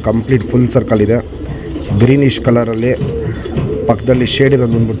circle, complete full circle ಇದೆ. ಗ್ರೀನಿಶ್ ಕಲರಲ್ಲಿ ಪಕ್ಕದಲ್ಲಿ ಶೇಡ್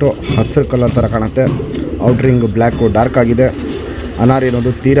ಇರೋದು ಬಂದ್ಬಿಟ್ಟು ಹಸಿರು ಕಲರ್ ಥರ ಕಾಣುತ್ತೆ. ಔಟ್ರಿಂಗ್ ಬ್ಲ್ಯಾಕು ಡಾರ್ಕ್ ಆಗಿದೆ. ಅನಾರಿ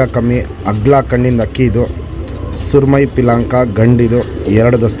ಅನ್ನೋದು ತೀರಾ ಕಮ್ಮಿ, ಅಗ್ಲ ಕಣ್ಣಿಂದ ಅಕ್ಕಿ ಇದು. ಸುರ್ಮೈ ಪಿಲಾಂಕ ಗಂಡಿದು,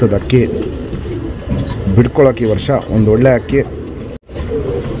 2 ದಸ್ತದ ಅಕ್ಕಿ. ಬಿಡ್ಕೊಳ್ಳೋಕೆ ಈ ವರ್ಷ ಒಂದು ಒಳ್ಳೆ ಅಕ್ಕಿ.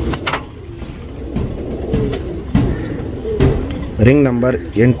 Ring number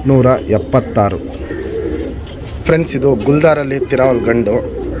 876. ಫ್ರೆಂಡ್ಸ್, ಇದು ಗುಲ್ದಾರಲ್ಲಿ ತಿರಾವಲ್ ಗಂಡು.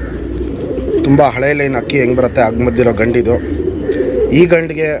 ತುಂಬ ಹಳೆ ಲೈನ್ ಅಕ್ಕಿ ಹೆಂಗೆ ಬರುತ್ತೆ ಮದ್ದಿರೋ ಗಂಡಿದು. ಈ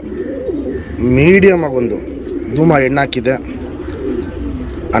ಗಂಡಿಗೆ ಮೀಡಿಯಮ್ ಆಗೊಂದು ಧೂಮ ಹೆಣ್ಣಾಕಿದೆ.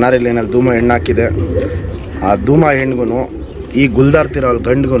 ಅನಾರಿ ಲೈನಲ್ಲಿ ಧೂಮ ಹೆಣ್ಣಾಕಿದೆ. ಆ ಧೂಮ ಹೆಣ್ಗೂ ಈ ಗುಲ್ದಾರ್ ತಿರಾವಲ್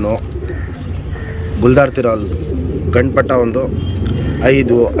ಗಂಡಿಗೂ ಗಂಡ್ಪಟ್ಟ ಒಂದು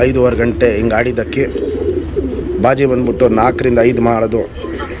 5-5.5 ಗಂಟೆ ಹಿಂಗೆ ಆಡಿದ್ದಕ್ಕಿ. ಬಾಜಿ ಬಂದ್ಬಿಟ್ಟು 4-5 ಮಾಡೋದು.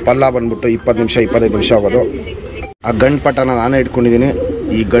 ಪಲ್ಲ ಬಂದ್ಬಿಟ್ಟು 20 ನಿಮಿಷ 25 ನಿಮಿಷ ಆಗೋದು. ಆ ಗಂಡ್ಪಟ್ಟನ ನಾನೇ ಇಟ್ಕೊಂಡಿದ್ದೀನಿ.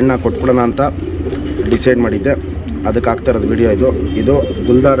 ಈ ಗಂಡನ್ನ ಕೊಟ್ಬಿಡೋಣ ಅಂತ ಡಿಸೈಡ್ ಮಾಡಿದ್ದೆ, ಅದಕ್ಕೆ ಆಗ್ತಾ ಇರೋದು ವಿಡಿಯೋ ಇದು. ಇದು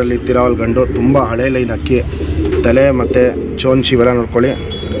ಗುಲ್ದಾರಲ್ಲಿ ತಿರಾವಲ್ ಗಂಡು, ತುಂಬ ಹಳೆ ಲೈನ್ ಅಕ್ಕಿ. ತಲೆ ಮತ್ತು ಚೋಂಚ್ ಇವೆಲ್ಲ ನೋಡ್ಕೊಳ್ಳಿ.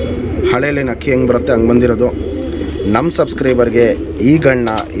 ಹಳೆ ಲೈನ್ ಅಕ್ಕಿ ಹೆಂಗೆ ಬರುತ್ತೆ ಹಂಗೆ ಬಂದಿರೋದು. ನಮ್ಮ ಸಬ್ಸ್ಕ್ರೈಬರ್ಗೆ ಈ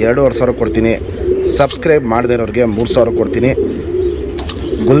ಗಂಡನ್ನ 2500 ಕೊಡ್ತೀನಿ. ಸಬ್ಸ್ಕ್ರೈಬ್ ಮಾಡದೇ ಇರೋರಿಗೆ 3000 ಕೊಡ್ತೀನಿ.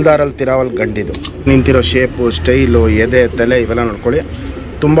 ಗುಲ್ದಾರಲ್ಲಿ ತಿರಾವಲ್ ಗಂಡಿದು. ನಿಂತಿರೋ ಶೇಪು, ಸ್ಟೈಲು, ಎದೆ, ತಲೆ ಇವೆಲ್ಲ ನೋಡ್ಕೊಳ್ಳಿ.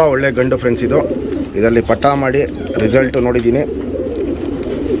 ತುಂಬ ಒಳ್ಳೆ ಗಂಡು ಫ್ರೆಂಡ್ಸ್. ಇದು ಇದರಲ್ಲಿ ಪಟ್ಟ ಮಾಡಿ ರಿಸಲ್ಟು ನೋಡಿದ್ದೀನಿ.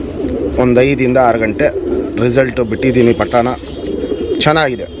 ಒಂದು 5-6 ಗಂಟೆ ರಿಸಲ್ಟು ಬಿಟ್ಟಿದ್ದೀನಿ. ಪಟ್ಟನ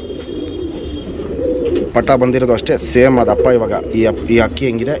ಚೆನ್ನಾಗಿದೆ. ಪಟ್ಟ ಬಂದಿರೋದು ಅಷ್ಟೇ ಸೇಮ್ ಅದಪ್ಪ. ಇವಾಗ ಈ ಅಕ್ಕಿ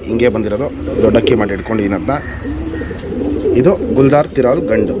ಹೆಂಗಿದೆ ಹಿಂಗೆ ಬಂದಿರೋದು. ದೊಡ್ಡ ಅಕ್ಕಿ ಮಾಡಿ ಇಟ್ಕೊಂಡಿದ್ದೀನಿ ಅದನ್ನ. ಇದು ಗುಲ್ದಾರ್ ತಿರಾವಲ್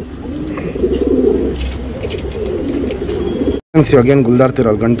ಗಂಡು ಫ್ರೆಂಡ್ಸ್. ಇವಾಗೇನು ಗುಲ್ದಾರ್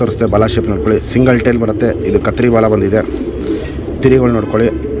ತಿರಾವಲ್ ಗಂಡು ತೋರಿಸ್ತೆ. ಬಾಲ ಶೇಪ್ ನೋಡ್ಕೊಳ್ಳಿ, ಸಿಂಗಲ್ ಟೇಲ್ ಬರುತ್ತೆ. ಇದು ಕತ್ರಿ ಬಾಲ ಬಂದಿದೆ. ತಿರಿಗಳು ನೋಡ್ಕೊಳ್ಳಿ,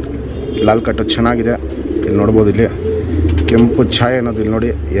 ಲಾಲ್ ಕಟ್ಟು ಚೆನ್ನಾಗಿದೆ. ಇಲ್ಲಿ ನೋಡ್ಬೋದು, ಇಲ್ಲಿ ಕೆಂಪು ಛಾಯೆ ಅನ್ನೋದು ಇಲ್ಲಿ ನೋಡಿ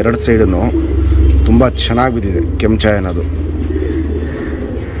 2 ಸೈಡನ್ನು ತುಂಬ ಚೆನ್ನಾಗಿ ಬಿದ್ದಿದೆ ಕೆಂಪು ಛಾಯೆ ಅನ್ನೋದು.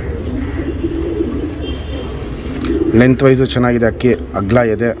 ಲೆಂತ್ ವೈಸು ಚೆನ್ನಾಗಿದೆ ಅಕ್ಕಿ, ಅಗ್ಲ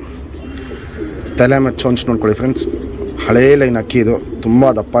ಇದೆ. ತಲೆ ಮತ್ತು ಚೊಂಚ್ ನೋಡ್ಕೊಳ್ಳಿ ಫ್ರೆಂಡ್ಸ್. ಹಳೇ ಲೈನ್ ಅಕ್ಕಿ ಇದು,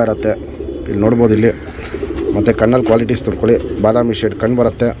 ತುಂಬ ದಪ್ಪ ಇರುತ್ತೆ. ಇಲ್ಲಿ ನೋಡ್ಬೋದು, ಇಲ್ಲಿ ಮತ್ತು ಕಣ್ಣಲ್ಲಿ ಕ್ವಾಲಿಟೀಸ್ ನೋಡ್ಕೊಳ್ಳಿ. ಬಾದಾಮಿ ಶೇಡ್ ಕಣ್ಣು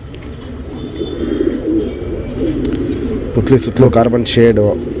ಬರುತ್ತೆ. ಪುತ್ಲಿ ಸುತ್ತಲೂ ಕಾರ್ಬನ್ ಶೇಡು,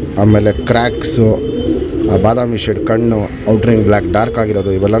 ಆಮೇಲೆ ಕ್ರ್ಯಾಕ್ಸು, ಬಾದಾಮಿ ಶೇಡ್ ಕಣ್ಣು, ಔಟ್ರಿಂಗ್ ಬ್ಲ್ಯಾಕ್ ಡಾರ್ಕ್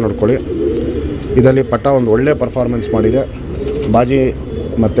ಆಗಿರೋದು ಇವೆಲ್ಲ ನೋಡ್ಕೊಳ್ಳಿ. ಇದರಲ್ಲಿ ಪಟ್ಟ ಒಂದು ಒಳ್ಳೆ ಪರ್ಫಾರ್ಮೆನ್ಸ್ ಮಾಡಿದೆ. ಬಾಜಿ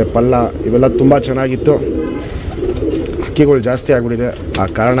ಮತ್ತು ಪಲ್ಲ ಇವೆಲ್ಲ ತುಂಬ ಚೆನ್ನಾಗಿತ್ತು. ಹಕ್ಕಿಗಳು ಜಾಸ್ತಿ ಆಗಿಬಿಟ್ಟಿದೆ. ಆ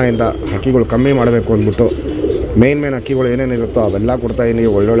ಕಾರಣದಿಂದ ಹಕ್ಕಿಗಳು ಕಮ್ಮಿ ಮಾಡಬೇಕು ಅಂದ್ಬಿಟ್ಟು ಮೇನ್ ಹಕ್ಕಿಗಳು ಏನೇನಿರುತ್ತೋ ಅವೆಲ್ಲ ಕೊಡ್ತಾಯಿದ್ದೀನಿ.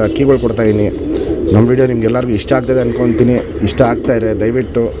 ಒಳ್ಳೊಳ್ಳೆ ಹಕ್ಕಿಗಳು ಕೊಡ್ತಾಯಿದ್ದೀನಿ. ನಮ್ಮ ವಿಡಿಯೋ ನಿಮ್ಗೆಲ್ಲರಿಗೂ ಇಷ್ಟ ಆಗ್ತದೆ ಅಂದ್ಕೊತೀನಿ. ಇಷ್ಟ ಆಗ್ತಾಯಿದ್ರೆ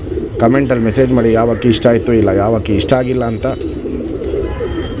ದಯವಿಟ್ಟು ಕಮೆಂಟಲ್ಲಿ ಮೆಸೇಜ್ ಮಾಡಿ ಯಾವ ಅಕ್ಕಿ ಇಷ್ಟ ಆಯಿತು, ಇಲ್ಲ ಯಾವ ಅಕ್ಕಿ ಇಷ್ಟ ಆಗಿಲ್ಲ ಅಂತ.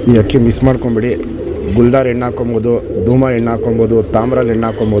 ಈ ಅಕ್ಕಿ ಮಿಸ್ ಮಾಡ್ಕೊಂಬಿಡಿ. ಗುಲ್ದಾರ್ ಎಣ್ಣೆ ಹಾಕೊಬೋದು, ಧೂಮ ಎಣ್ಣೆ ಹಾಕೊಬೋದು, ತಾಮ್ರಲ್ಲಿ ಎಣ್ಣೆ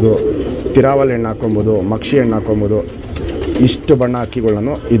ಹಾಕೊಬೋದು, ತಿರಾವಲ್ ಎಣ್ಣೆ ಹಾಕೊಬೋದು, ಮಕ್ಷಿ ಎಣ್ಣೆ ಹಾಕೊಬೋದು. ಇಷ್ಟು ಬಣ್ಣ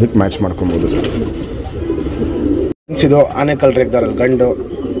ಅಕ್ಕಿಗಳನ್ನು ಇದಕ್ಕೆ ಮ್ಯಾಚ್ ಮಾಡ್ಕೊಬೋದು. ಇದು ಆನೆಕಲ್ ರೇಗ್ದಾರಲ್ಲಿ ಗಂಡು.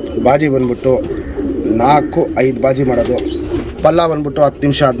 ಬಾಜಿ ಬಂದ್ಬಿಟ್ಟು 4-5 ಬಾಜಿ ಮಾಡೋದು. ಪಲ್ಲ ಬಂದ್ಬಿಟ್ಟು 10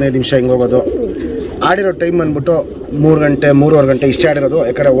 ನಿಮಿಷ 15 ನಿಮಿಷ ಹಿಂಗೆ ಹೋಗೋದು. ಆಡಿರೋ ಟೈಮ್ ಬಂದ್ಬಿಟ್ಟು 3 ಗಂಟೆ 3.25 ಗಂಟೆ ಇಷ್ಟೇ ಆಡಿರೋದು.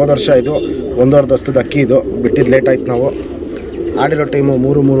 ಯಾಕಂದರೆ ಹೋದ ವರ್ಷ ಇದು 1.5 ದಸ್ತದ ಅಕ್ಕಿ ಇದು ಬಿಟ್ಟಿದ್ದು ಲೇಟ್ ಆಯ್ತು. ನಾವು ಆಡಿರೋ ಟೈಮು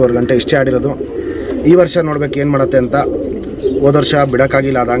 3-3.25 ಗಂಟೆ ಇಷ್ಟೇ ಆಡಿರೋದು. ಈ ವರ್ಷ ನೋಡ್ಬೇಕು ಏನು ಮಾಡುತ್ತೆ ಅಂತ. ಹೋದ ವರ್ಷ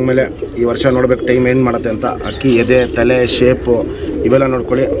ಬಿಡೋಕ್ಕಾಗಿಲ್ಲ. ಅದಾದಮೇಲೆ ಈ ವರ್ಷ ನೋಡ್ಬೇಕು ಟೈಮ್ ಏನು ಮಾಡುತ್ತೆ ಅಂತ. ಅಕ್ಕಿ ಎದೆ, ತಲೆ, ಶೇಪು ಇವೆಲ್ಲ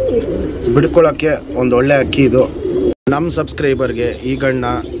ನೋಡ್ಕೊಳ್ಳಿ. ಬಿಡ್ಕೊಳ್ಳೋಕ್ಕೆ ಒಂದು ಒಳ್ಳೆ ಅಕ್ಕಿ ಇದು. ನಮ್ಮ ಸಬ್ಸ್ಕ್ರೈಬರ್ಗೆ ಈ ಗಣ್ಣ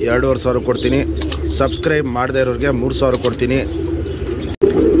 2,500 ಕೊಡ್ತೀನಿ. ಸಬ್ಸ್ಕ್ರೈಬ್ ಮಾಡದೇ ಇರೋರಿಗೆ 3,000 ಕೊಡ್ತೀನಿ.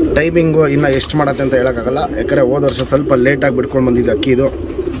 ಟೈಮಿಂಗು ಇನ್ನು ಎಷ್ಟು ಮಾಡುತ್ತೆ ಅಂತ ಹೇಳೋಕ್ಕಾಗಲ್ಲ. ಯಾಕಂದರೆ ಹೋದ ವರ್ಷ ಸ್ವಲ್ಪ ಲೇಟಾಗಿ ಬಿಡ್ಕೊಂಡು ಬಂದಿದ್ದು ಅಕ್ಕಿ ಇದು.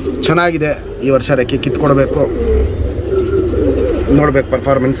 ಚೆನ್ನಾಗಿದೆ. ಈ ವರ್ಷ ರೆಕ್ಕೆ ಕಿತ್ಕೊಡ್ಬೇಕು. ನೋಡ್ಬೇಕು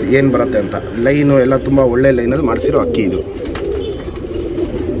ಪರ್ಫಾರ್ಮೆನ್ಸ್ ಏನು ಬರುತ್ತೆ ಅಂತ. ಲೈನು ಎಲ್ಲ ತುಂಬ ಒಳ್ಳೆ ಲೈನಲ್ಲಿ ಮಾಡಿಸಿರೋ ಅಕ್ಕಿ ಇದು.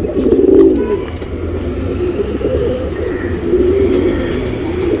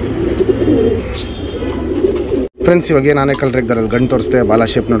 ಫ್ರೆಂಡ್ಸ್, ಇವಾಗ ಏನು ಆನೆಕಲ್ ರೇಗ್ದಾರಲ್ಲಿ ಗಂಡು ತೋರಿಸ್ತೆ. ಬಾಲ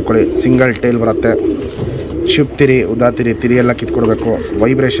ಶೇಪ್ ನೋಡ್ಕೊಳ್ಳಿ. ಸಿಂಗಲ್ ಟೇಲ್ ಬರುತ್ತೆ. ಶಿಪ್ ತಿರಿ, ಉದಾ ತಿರಿ ಎಲ್ಲ ಕಿತ್ಕೊಡ್ಬೇಕು.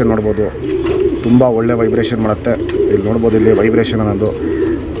 ವೈಬ್ರೇಷನ್ ನೋಡ್ಬೋದು, ತುಂಬ ಒಳ್ಳೆ ವೈಬ್ರೇಷನ್ ಮಾಡುತ್ತೆ. ಇಲ್ಲಿ ನೋಡ್ಬೋದು, ಇಲ್ಲಿ ವೈಬ್ರೇಷನ್ ಅನ್ನೋದು.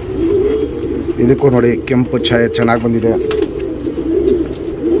 ಇದಕ್ಕೂ ನೋಡಿ ಕೆಂಪು ಛಾಯೆ ಚೆನ್ನಾಗಿ ಬಂದಿದೆ.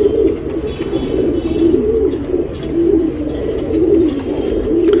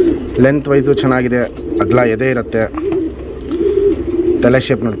 ಲೆಂತ್ ವೈಸು ಚೆನ್ನಾಗಿದೆ. ಅಗಲ ಎದೆ ಇರುತ್ತೆ. ತಲೆ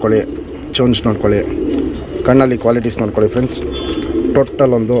ಶೇಪ್ ನೋಡ್ಕೊಳ್ಳಿ, ಚೋಂಚ್ ನೋಡ್ಕೊಳ್ಳಿ, ಕಣ್ಣಲ್ಲಿ ಕ್ವಾಲಿಟೀಸ್ ನೋಡ್ಕೊಳ್ಳಿ. ಫ್ರೆಂಡ್ಸ್,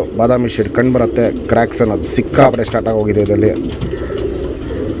 ಟೋಟಲ್ ಒಂದು ಬಾದಾಮಿ ಶೇಡ್ ಕಣ್ಣು ಬರುತ್ತೆ. ಕ್ರ್ಯಾಕ್ಸ್ ಅನ್ನೋದು ಸಿಕ್ಕಾಪಟ್ಟೆ ಸ್ಟಾರ್ಟ್ ಆಗೋಗಿದೆ. ಇದರಲ್ಲಿ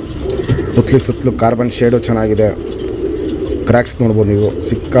ಸುತ್ತಲೂ ಕಾರ್ಬನ್ ಶೇಡು ಚೆನ್ನಾಗಿದೆ. ಕ್ರ್ಯಾಕ್ಸ್ ನೋಡ್ಬೋದು ನೀವು,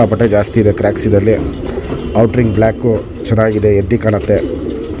 ಸಿಕ್ಕಾಪಟ್ಟೆ ಜಾಸ್ತಿ ಇದೆ ಕ್ರ್ಯಾಕ್ಸ್ ಇದರಲ್ಲಿ. ಔಟ್ರಿಂಗ್ ಬ್ಲ್ಯಾಕು ಚೆನ್ನಾಗಿದೆ, ಎದ್ದಿ ಕಾಣುತ್ತೆ.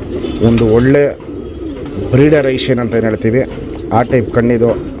 ಒಂದು ಒಳ್ಳೆ ಬ್ರೀಡರ್ ಐಷನ್ ಅಂತ ಏನು ಹೇಳ್ತೀವಿ, ಆ ಟೈಪ್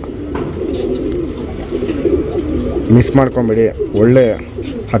ಕಣ್ಣಿದು. ಮಿಸ್ ಮಾಡ್ಕೊಂಬಿಡಿ. ಒಳ್ಳೆ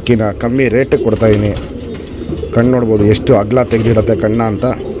ಹಕ್ಕಿನ ಕಮ್ಮಿ ರೇಟಿಗೆ ಕೊಡ್ತಾಯಿದ್ದೀನಿ. ಕಣ್ಣು ನೋಡ್ಬೋದು ಎಷ್ಟು ಅಗಲ ತೆಗೆದಿರುತ್ತೆ ಕಣ್ಣ ಅಂತ.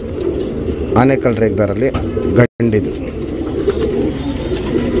 ಆನೆಕಲ್ ರೇಗ್ದಾರಲ್ಲಿ ಗಂಡಿದು.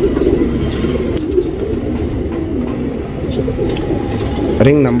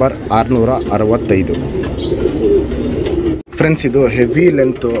 Ring number 665. ಫ್ರೆಂಡ್ಸ್, ಇದು ಹೆವಿ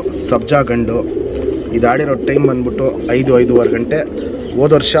ಲೆಂತು ಸಬ್ಜಾ ಗಂಡು. ಇದು ಆಡಿರೋ ಟೈಮ್ ಬಂದ್ಬಿಟ್ಟು 5-5.25 ಗಂಟೆ.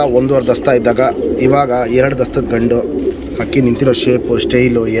 ಹೋದ ವರ್ಷ 1.5 ದಸ್ತ ಇದ್ದಾಗ ಇವಾಗ 2 ದಸ್ತದ ಗಂಡು. ಅಕ್ಕಿ ನಿಂತಿರೋ ಶೇಪು,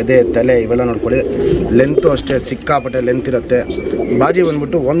 ಸ್ಟೈಲು, ಎದೆ, ತಲೆ ಇವೆಲ್ಲ ನೋಡ್ಕೊಳ್ಳಿ. ಲೆಂತು ಅಷ್ಟೇ ಸಿಕ್ಕಾಪಟ್ಟೆ ಲೆಂತ್ ಇರುತ್ತೆ. ಬಾಜಿ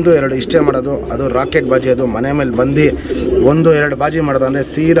ಬಂದ್ಬಿಟ್ಟು 1-2 ಇಷ್ಟೇ ಮಾಡೋದು. ಅದು ರಾಕೆಟ್ ಬಾಜಿ. ಅದು ಮನೆ ಮೇಲೆ ಬಂದು 1-2 ಬಾಜಿ ಮಾಡೋದು ಅಂದರೆ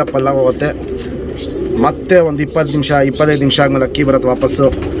ಸೀದಾ ಪಲ್ಲ ಹೋಗುತ್ತೆ. ಮತ್ತೆ ಒಂದು 20 ನಿಮಿಷ 25 ನಿಮಿಷ ಆದಮೇಲೆ ಅಕ್ಕಿ ಬರುತ್ತೆ ವಾಪಸ್ಸು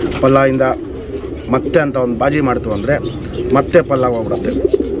ಪಲ್ಲಾಯಿಂದ. ಮತ್ತೆ ಅಂತ ಒಂದು ಬಾಜಿ ಮಾಡ್ತು ಅಂದರೆ ಮತ್ತೆ ಪಲ್ಲ ಹೋಗ್ಬಿಡುತ್ತೆ.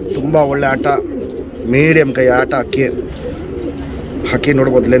 ತುಂಬ ಒಳ್ಳೆ ಆಟ, ಮೀಡಿಯಮ್ ಕೈ ಆಟ ಅಕ್ಕಿ. ಹಕ್ಕಿ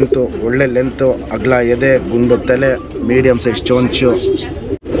ನೋಡ್ಬೋದು, ಲೆಂತು ಒಳ್ಳೆ ಲೆಂತು, ಅಗಲ ಎದೆ, ಗುಂಡು ತಲೆ, ಮೀಡಿಯಮ್ ಸೈಜ್ ಚೋಂಚು.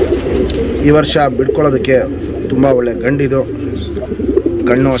 ಈ ವರ್ಷ ಬಿಡ್ಕೊಳ್ಳೋದಕ್ಕೆ ತುಂಬ ಒಳ್ಳೆ ಗಂಡಿದು.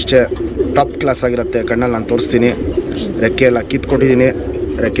 ಕಣ್ಣು ಅಷ್ಟೇ ಟಾಪ್ ಕ್ಲಾಸ್ ಆಗಿರುತ್ತೆ. ಕಣ್ಣಲ್ಲಿ ನಾನು ತೋರಿಸ್ತೀನಿ. ರೆಕ್ಕೆ ಎಲ್ಲ ಕಿತ್ಕೊಟ್ಟಿದ್ದೀನಿ.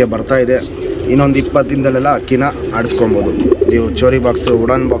 ರೆಕ್ಕೆ ಬರ್ತಾಯಿದೆ. ಇನ್ನೊಂದು 20 ದಿನದಲ್ಲೆಲ್ಲ ಅಕ್ಕಿನ ಆಡಿಸ್ಕೊಬೋದು. ನೀವು ಚೋರಿ ಬಾಕ್ಸು,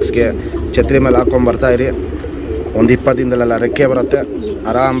 ಉಡಾನ್ ಬಾಕ್ಸ್ಗೆ ಛತ್ರಿ ಮೇಲೆ ಹಾಕ್ಕೊಂಬರ್ತಾಯಿರಿ. ಒಂದು 20 ದಿನದಲ್ಲೆಲ್ಲ ರೆಕ್ಕೆ ಬರುತ್ತೆ.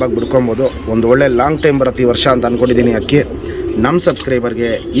 ಆರಾಮಾಗಿ ಬಿಡ್ಕೊಬೋದು. ಒಂದು ಒಳ್ಳೆ ಲಾಂಗ್ ಟೈಮ್ ಬರುತ್ತೆ ಈ ವರ್ಷ ಅಂತ ಅಂದ್ಕೊಂಡಿದ್ದೀನಿ ಅಕ್ಕಿ. ನಮ್ಮ ಸಬ್ಸ್ಕ್ರೈಬರ್ಗೆ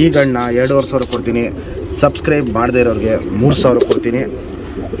ಈ ಗಣ್ಣ 2,500 ಕೊಡ್ತೀನಿ. ಸಬ್ಸ್ಕ್ರೈಬ್ ಮಾಡದೇ ಇರೋರಿಗೆ 3,000 ಕೊಡ್ತೀನಿ.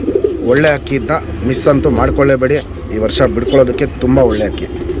 ಒಳ್ಳೆ ಅಕ್ಕಿ ಇದ್ದ ಮಿಸ್ ಅಂತೂ ಮಾಡ್ಕೊಳ್ಳೇಬೇಡಿ. ಈ ವರ್ಷ ಬಿಡ್ಕೊಳ್ಳೋದಕ್ಕೆ ತುಂಬ ಒಳ್ಳೆ ಅಕ್ಕಿ.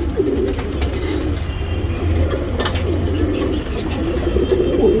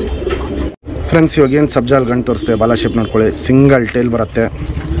 ಫ್ರೆಂಡ್ಸ್, ಇವಾಗ ಏನು ಸಬ್ಜಾಲ್ ಗಂಡು ತೋರಿಸ್ತೇವೆ. ಬಾಲ ಶೇಪ್ ನೋಡ್ಕೊಳ್ಳಿ. ಸಿಂಗಲ್ ಟೇಲ್ ಬರುತ್ತೆ.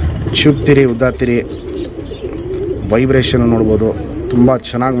 ಶಿಪ್ ತಿರಿ, ಉದಾ ತಿರಿ, ವೈಬ್ರೇಷನ್ ನೋಡ್ಬೋದು. ತುಂಬ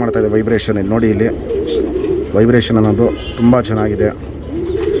ಚೆನ್ನಾಗಿ ಮಾಡ್ತಾಯಿದೆ ವೈಬ್ರೇಷನ್. ಇಲ್ಲಿ ನೋಡಿ, ಇಲ್ಲಿ ವೈಬ್ರೇಷನ್ ಅನ್ನೋದು ತುಂಬ ಚೆನ್ನಾಗಿದೆ.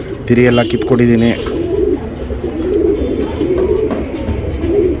 ತಿರಿ ಎಲ್ಲ ಕಿತ್ಕೊಟ್ಟಿದ್ದೀನಿ.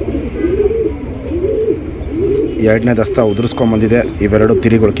 ಎರಡನೇ ದಸ್ತ ಉದುರಿಸ್ಕೊಂಬಂದಿದೆ. ಇವೆರಡು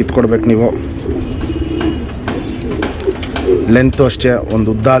ತಿರಿಗಳು ಕಿತ್ಕೊಡ್ಬೇಕು ನೀವು. ಲೆಂತು ಅಷ್ಟೇ ಒಂದು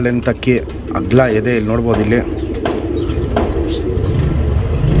ಉದ್ದ ಲೆಂತ್ ಅಕ್ಕಿ, ಅಗ್ಲ ಎದೆ. ಇಲ್ಲಿ ನೋಡ್ಬೋದು, ಇಲ್ಲಿ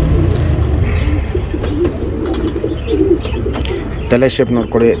ತಲೆ ಶೇಪ್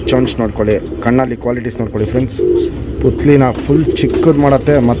ನೋಡ್ಕೊಳ್ಳಿ, ಚೊಂಚ್ ನೋಡ್ಕೊಳ್ಳಿ, ಕಣ್ಣಲ್ಲಿ ಕ್ವಾಲಿಟೀಸ್ ನೋಡ್ಕೊಳ್ಳಿ ಫ್ರೆಂಡ್ಸ್. ಪುತ್ಲಿನ ಫುಲ್ ಚಿಕ್ಕದು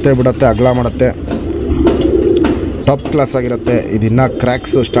ಮಾಡುತ್ತೆ, ಮತ್ತೆ ಬಿಡುತ್ತೆ, ಅಗಲ ಮಾಡುತ್ತೆ. ಟಾಪ್ ಕ್ಲಾಸ್ ಆಗಿರುತ್ತೆ. ಇದಿನ್ನೂ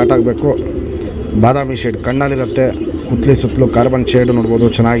ಕ್ರ್ಯಾಕ್ಸು ಸ್ಟಾರ್ಟ್ ಆಗಬೇಕು. ಬಾದಾಮಿ ಶೇಡ್ ಕಣ್ಣಲ್ಲಿರುತ್ತೆ. ಪುತ್ಲಿ ಸುತ್ತಲೂ ಕಾರ್ಬನ್ ಶೇಡ್ ನೋಡ್ಬೋದು,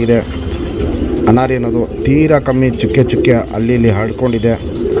 ಚೆನ್ನಾಗಿದೆ. ಅನಾರಿ ಅನ್ನೋದು ತೀರಾ ಕಮ್ಮಿ, ಚುಕ್ಕೆ ಚುಕ್ಕೆ ಅಲ್ಲಿ ಇಲ್ಲಿ ಹರಡ್ಕೊಂಡಿದೆ.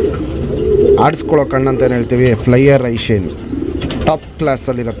 ಆಡಿಸ್ಕೊಳ್ಳೋ ಕಣ್ಣು ಅಂತ ಏನು ಹೇಳ್ತೀವಿ, ಫ್ಲೈಯರ್ ಐ ಶೈನ್ ಟಾಪ್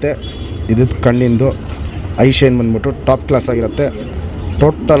ಕ್ಲಾಸಲ್ಲಿರುತ್ತೆ. ಇದು ಕಣ್ಣಿಂದು ಐ ಶೈನ್ ಬಂದ್ಬಿಟ್ಟು ಟಾಪ್ ಕ್ಲಾಸ್ ಆಗಿರುತ್ತೆ.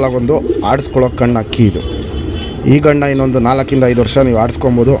 ಟೋಟಲಾಗಿ ಒಂದು ಆಡಿಸ್ಕೊಳ್ಳೋ ಕಣ್ಣು ಅಕ್ಕಿ ಇದು. ಈ ಗಣ್ಣ ಇನ್ನೊಂದು 4 ಇಂದ 5 ವರ್ಷ ನೀವು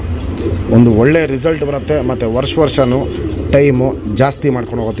ಆಡಿಸ್ಕೊಬೋದು. ಒಂದು ಒಳ್ಳೆಯ ರಿಸಲ್ಟ್ ಬರುತ್ತೆ. ಮತ್ತು ವರ್ಷನೂ ಟೈಮು ಜಾಸ್ತಿ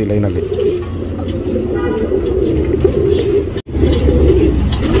ಮಾಡ್ಕೊಂಡು ಹೋಗುತ್ತೆ ಈ ಲೈನಲ್ಲಿ.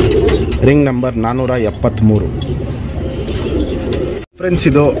 Ring number 473 friends.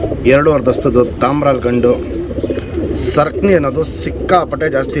 ಇದು 2 ಅರ್ಧಸ್ತದ್ದು ತಾಮ್ರಾಲ್ ಗಂಡು. ಸರ್ಕಣಿ ಅನ್ನೋದು ಸಿಕ್ಕಾಪಟ್ಟೆ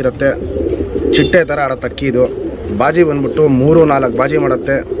ಜಾಸ್ತಿ ಇರುತ್ತೆ. ಚಿಟ್ಟೆ ಥರ ಆಡೋ ಅಕ್ಕಿ ಇದು. ಬಾಜಿ ಬಂದ್ಬಿಟ್ಟು 3-4 ಬಾಜಿ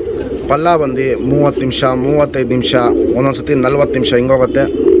ಮಾಡುತ್ತೆ. ಪಲ್ಲ ಬಂದು 30 ನಿಮಿಷ, 35 ನಿಮಿಷ, ಒಂದೊಂದು ಸತಿ 40 ನಿಮಿಷ ಹಿಂಗೋಗುತ್ತೆ.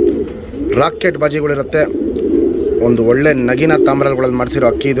 ರಾಕೆಟ್ ಬಾಜಿಗಳಿರುತ್ತೆ. ಒಂದು ಒಳ್ಳೆ ನಗಿನ ತಾಮ್ರಾಲ್ಗಳಲ್ಲಿ ಮಾಡಿಸಿರೋ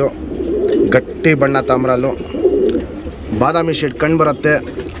ಅಕ್ಕಿ ಇದು. ಗಟ್ಟಿ ಬಣ್ಣ ತಾಮ್ರಾಲು, ಬಾದಾಮಿ ಶೇಡ್ ಕಣ್ಣು ಬರುತ್ತೆ.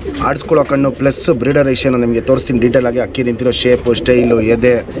 ಆಡಿಸ್ಕೊಳ್ಳೋ ಕಣ್ಣು ಪ್ಲಸ್ ಬ್ರೀಡರೇಷನ್ ನಿಮಗೆ ತೋರಿಸ್ತೀನಿ ಡೀಟೇಲಾಗಿ. ಅಕ್ಕಿ ನಿಂತಿರೋ ಶೇಪು, ಸ್ಟೈಲು,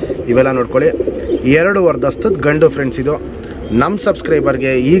 ಎದೆ ಇವೆಲ್ಲ ನೋಡ್ಕೊಳ್ಳಿ. 2 ಅರ್ಧಸ್ತದ ಗಂಡು ಫ್ರೆಂಡ್ಸ್ ಇದು. ನಮ್ಮ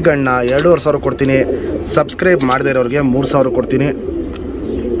ಸಬ್ಸ್ಕ್ರೈಬರ್ಗೆ ಈ ಗಣ್ಣ 2,500 ಕೊಡ್ತೀನಿ. ಸಬ್ಸ್ಕ್ರೈಬ್ ಮಾಡದೇ ಇರೋರಿಗೆ 3,000 ಕೊಡ್ತೀನಿ.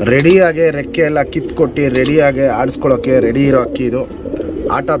 ರೆಡಿಯಾಗೆ ರೆಕ್ಕೆ ಎಲ್ಲ ಕಿತ್ಕೊಟ್ಟು ರೆಡಿಯಾಗೆ ಆಡಿಸ್ಕೊಳ್ಳೋಕ್ಕೆ ರೆಡಿ ಇರೋ ಅಕ್ಕಿ ಇದು.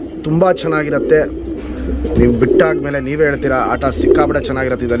 ಆಟ ತುಂಬ ಚೆನ್ನಾಗಿರುತ್ತೆ. ನೀವು ಬಿಟ್ಟಾದ್ಮೇಲೆ ನೀವೇ ಹೇಳ್ತೀರಾ, ಆಟ ಸಿಕ್ಕಾಪಟ್ಟೆ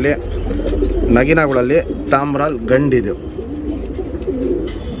ಚೆನ್ನಾಗಿರುತ್ತೆ. ಇದರಲ್ಲಿ ನಗಿನಗಳಲ್ಲಿ ತಾಮ್ರಾಲ್ ಗಂಡಿದು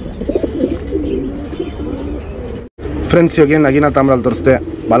ಫ್ರೆಂಡ್ಸ್. ಇವಾಗ ನಗಿನ ತಾಮ್ರಾಲ್ ತೋರಿಸ್ದೆ.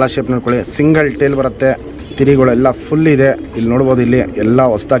 ಬಾಲ ಶೇಪ್ ನೋಡ್ಕೊಳ್ಳಿ, ಸಿಂಗಲ್ ಟೇಲ್ ಬರುತ್ತೆ. ತಿರಿಗಳೆಲ್ಲ ಫುಲ್ ಇದೆ. ಇಲ್ಲಿ ನೋಡ್ಬೋದು, ಇಲ್ಲಿ ಎಲ್ಲ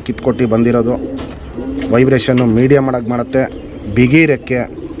ಹೊಸ್ದಾಗಿ ಕಿತ್ಕೊಟ್ಟು ಬಂದಿರೋದು. ವೈಬ್ರೇಷನ್ನು ಮೀಡಿಯಮ್ ಆಗಿ ಮಾಡುತ್ತೆ. ಬಿಗಿ ರೆಕ್ಕೆ,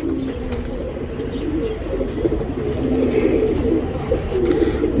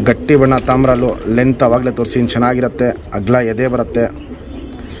 ಗಟ್ಟಿ ಬಣ್ಣ ತಾಮ್ರಾಲು. ಲೆಂತ್ ಅವಾಗಲೇ ತೋರಿಸಿ ಚೆನ್ನಾಗಿರುತ್ತೆ. ಅಗ್ಲ ಎದೆ ಬರುತ್ತೆ.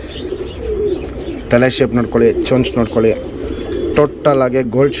 ತಲೆ ಶೇಪ್ ನೋಡ್ಕೊಳ್ಳಿ, ಚೊಂಚ್ ನೋಡ್ಕೊಳ್ಳಿ. ಟೋಟಲ್ ಆಗಿ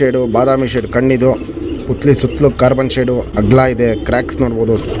ಗೋಲ್ಡ್ ಶೇಡು, ಬಾದಾಮಿ ಶೇಡ್ ಕಣ್ಣಿದು. ಪುತ್ಲಿ ಸುತ್ತಲೂ ಕಾರ್ಬನ್ ಶೇಡು, ಅಗ್ಲ ಇದೆ. ಕ್ರ್ಯಾಕ್ಸ್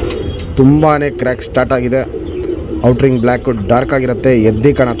ನೋಡ್ಬೋದು, ತುಂಬಾ ಕ್ರ್ಯಾಕ್ಸ್ ಸ್ಟಾರ್ಟ್ ಆಗಿದೆ. ಔಟ್ರಿಂಗ್ ಬ್ಲ್ಯಾಕು ಡಾರ್ಕ್ ಆಗಿರುತ್ತೆ,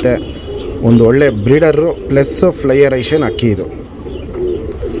 ಎದ್ದಿ ಕಾಣುತ್ತೆ. ಒಂದು ಒಳ್ಳೆ ಬ್ರೀಡರು ಪ್ಲಸ್ ಫ್ಲೈಯರ್ ಐಷನ್ ಅಕ್ಕಿ ಇದು.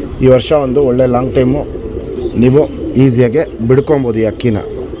 ಈ ವರ್ಷ ಒಂದು ಒಳ್ಳೆ ಲಾಂಗ್ ಟೈಮು ನೀವು ಈಸಿಯಾಗೆ ಬಿಡ್ಕೊಬೋದು ಈ ಅಕ್ಕಿನ.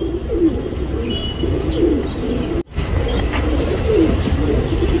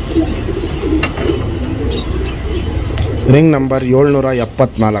 ರಿಂಗ್ ನಂಬರ್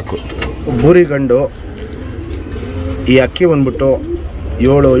 774 ಬೂರಿ ಗಂಡು. ಈ ಅಕ್ಕಿ ಬಂದ್ಬಿಟ್ಟು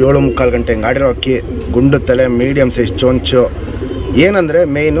 7-7:45 ಗಂಟೆ ಹಿಂಗೆ ಆಡಿರೋ ಅಕ್ಕಿ. ಗುಂಡು ತಲೆ, ಮೀಡಿಯಮ್ ಸೈಜ್ ಚೊಂಚು. ಏನಂದರೆ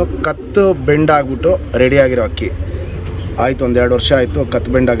ಮೇಯ್ನು ಕತ್ತು ಬೆಂಡಾಗ್ಬಿಟ್ಟು ರೆಡಿಯಾಗಿರೋ ಅಕ್ಕಿ. ಆಯಿತು, 1-2 ವರ್ಷ ಆಯಿತು ಕತ್ತು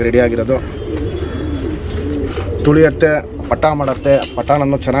ಬೆಂಡಾಗಿ ರೆಡಿಯಾಗಿರೋದು. ತುಳಿಯುತ್ತೆ, ಪಟ ಮಾಡುತ್ತೆ,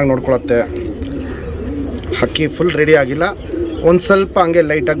 ಪಟಾನನ್ನು ಚೆನ್ನಾಗಿ ನೋಡ್ಕೊಳುತ್ತೆ. ಅಕ್ಕಿ ಫುಲ್ ರೆಡಿ ಆಗಿಲ್ಲ, ಒಂದು ಸ್ವಲ್ಪ ಹಂಗೆ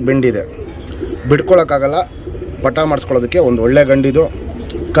ಲೈಟಾಗಿ ಬೆಂಡಿದೆ, ಬಿಡ್ಕೊಳಕ್ಕಾಗಲ್ಲ. ಪಟ ಮಾಡಿಸ್ಕೊಳ್ಳೋದಕ್ಕೆ ಒಂದು ಒಳ್ಳೆ ಗಂಡಿದು.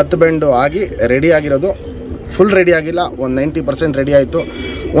 ಕತ್ತು ಬೆಂಡು ಆಗಿ ರೆಡಿ ಆಗಿರೋದು. ಫುಲ್ ರೆಡಿ ಆಗಿಲ್ಲ, ಒಂದು 90% ರೆಡಿ ಆಯಿತು.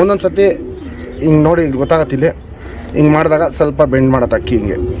 ಒಂದೊಂದು ಸತಿ ಹಿಂಗೆ ನೋಡಿ ಗೊತ್ತಾಗತ್ತಿಲ್ಲಿ, ಹಿಂಗೆ ಮಾಡಿದಾಗ ಸ್ವಲ್ಪ ಬೆಂಡ್ ಮಾಡುತ್ತೆ ಅಕ್ಕಿ.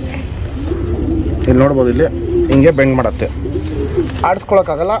 ಹಿಂಗೆ ಇಲ್ಲಿ ನೋಡ್ಬೋದು, ಇಲ್ಲಿ ಹಿಂಗೆ ಬೆಂಡ್ ಮಾಡುತ್ತೆ.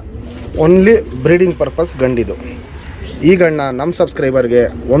 ಆಡಿಸ್ಕೊಳಕ್ಕಾಗಲ್ಲ, ಓನ್ಲಿ ಬ್ರೀಡಿಂಗ್ ಪರ್ಪಸ್ ಗಂಡಿದು. ಈ ಗಣ್ಣ ನಮ್ಮ ಸಬ್ಸ್ಕ್ರೈಬರ್ಗೆ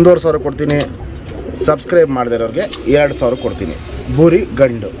 1,500 ಕೊಡ್ತೀನಿ. ಸಬ್ಸ್ಕ್ರೈಬ್ ಮಾಡದಿರೋರಿಗೆ 2,000 ಕೊಡ್ತೀನಿ. ಬೂರಿ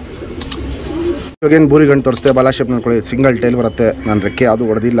ಗಂಡು. ಇವಾಗೇನು ಬೂರಿ ಗಂಡು ತೋರಿಸ್ತೆ. ಬಾಲ ಶೇಪ್ ನೋಡ್ಕೊಳ್ಳಿ, ಸಿಂಗಲ್ ಟೈಲ್ ಬರುತ್ತೆ. ನಾನು ರೆಕ್ಕೆ ಯಾವುದು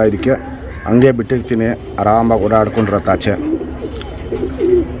ಹೊಡೆದಿಲ್ಲ ಇದಕ್ಕೆ, ಹಂಗೆ ಬಿಟ್ಟಿರ್ತೀನಿ. ಆರಾಮಾಗಿ ಓಡಾಡ್ಕೊಂಡಿರತ್ತೆ ಆಚೆ.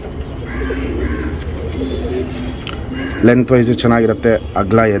 ಲೆಂತ್ ವೈಸು ಚೆನ್ನಾಗಿರುತ್ತೆ,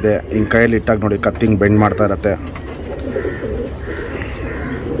 ಅಗ್ಲ ಇದೆ. ಹಿಂಗೆ ಕೈಯಲ್ಲಿ ಇಟ್ಟಾಗ ನೋಡಿ ಕತ್ತಿಂಗ್ ಬೆಂಡ್ ಮಾಡ್ತಾ ಇರುತ್ತೆ.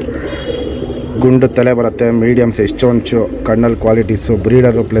 ಗುಂಡು ತಲೆ ಬರುತ್ತೆ, ಮೀಡಿಯಮ್ ಸೈಜ್ ಚೊಂಚು. ಕಣ್ಣಲ್ಲಿ ಕ್ವಾಲಿಟೀಸು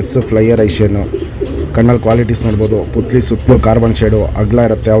ಬ್ರೀಡರು ಪ್ಲಸ್ ಫ್ಲೈಯರ್ ಐಷನ್ನು. ಕಣ್ಣಲ್ಲಿ ಕ್ವಾಲಿಟೀಸ್ ನೋಡ್ಬೋದು. ಪುತ್ಲಿ ಸುತ್ತಲೂ ಕಾರ್ಬನ್ ಶೇಡು, ಅಗ್ಲ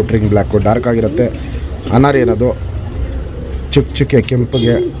ಇರುತ್ತೆ. ಔಟ್ರಿಂಗ್ ಬ್ಲ್ಯಾಕು ಡಾರ್ಕ್ ಆಗಿರುತ್ತೆ. ಅನಾರಿ ಅನ್ನೋದು ಚುಕ್ಕೆ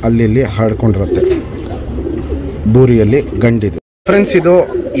ಕೆಂಪಿಗೆ ಅಲ್ಲಿ ಇಲ್ಲಿ ಹರಡ್ಕೊಂಡಿರುತ್ತೆ. ಬೂರಿಯಲ್ಲಿ ಗಂಡಿದು ಫ್ರೆಂಡ್ಸ್. ಇದು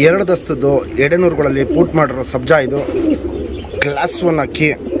 2 ದಸ್ತದ್ದು ಎಡೆನೂರುಗಳಲ್ಲಿ ಪೂಟ್ ಮಾಡಿರೋ ಸಬ್ಜಾ. ಇದು ಕ್ಲಾಸ್ 1 ಅಕ್ಕಿ.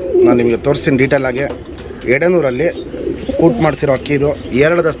 ನಾನು ನಿಮಗೆ ತೋರಿಸ್ತೀನಿ ಡೀಟೇಲಾಗಿ. ಎಡೆನೂರಲ್ಲಿ ಪೂಟ್ ಮಾಡಿಸಿರೋ ಅಕ್ಕಿ ಇದು.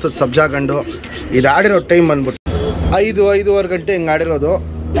 2 ದಸ್ತದ ಸಬ್ಜಾ ಗಂಡು. ಇದು ಆಡಿರೋ ಟೈಮ್ ಬಂದ್ಬಿಟ್ಟು 5-5:15 ಗಂಟೆ ಹಿಂಗೆ ಆಡಿರೋದು.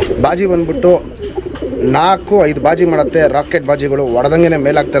 ಬಾಜಿ ಬಂದ್ಬಿಟ್ಟು 4-5 ಬಾಜಿ ಮಾಡುತ್ತೆ. ರಾಕೆಟ್ ಬಾಜಿಗಳು ಹೊಡೆದಂಗೆ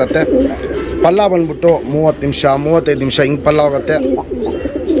ಮೇಲಾಗ್ತಾ ಇರುತ್ತೆ. ಪಲ್ಲ ಬಂದ್ಬಿಟ್ಟು 30 ನಿಮಿಷ, 35 ನಿಮಿಷ ಹಿಂಗೆ ಪಲ್ಲ ಹೋಗುತ್ತೆ.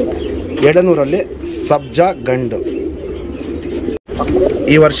 ಎಡೆನೂರಲ್ಲಿ ಸಬ್ಜಾ ಗಂಡು.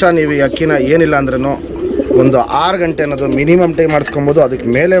 ಈ ವರ್ಷ ನೀವು ಈ ಅಕ್ಕಿನ ಏನಿಲ್ಲ ಅಂದ್ರೂ ಒಂದು 6 ಗಂಟೆ ಅನ್ನೋದು ಮಿನಿಮಮ್ ಟೈಮ್ ಮಾಡಿಸ್ಕೊಬೋದು. ಅದಕ್ಕೆ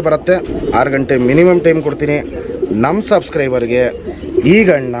ಮೇಲೆ ಬರುತ್ತೆ. 6 ಗಂಟೆ ಮಿನಿಮಮ್ ಟೈಮ್ ಕೊಡ್ತೀನಿ. ನಮ್ಮ ಸಬ್ಸ್ಕ್ರೈಬರ್ಗೆ ಈ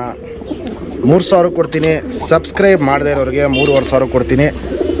ಗಣ್ಣ 3,000 ಕೊಡ್ತೀನಿ. ಸಬ್ಸ್ಕ್ರೈಬ್ ಮಾಡದೇ ಇರೋರಿಗೆ 3,500 ಕೊಡ್ತೀನಿ.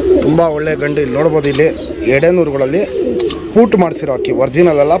 ತುಂಬ ಒಳ್ಳೆ ಗಂಡು. ಇಲ್ಲಿ ನೋಡ್ಬೋದು, ಇಲ್ಲಿ ಎಡೆನೂರುಗಳಲ್ಲಿ ಪೂಟ್ ಮಾಡಿಸಿರೋ ಅಕ್ಕಿ,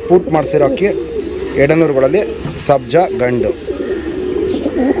 ಒರಿಜಿನಲ್ ಅಲ್ಲ, ಪೂಟ್ ಮಾಡಿಸಿರೋ ಅಕ್ಕಿ. ಎಡೆನೂರುಗಳಲ್ಲಿ ಸಬ್ಜಾ ಗಂಡು,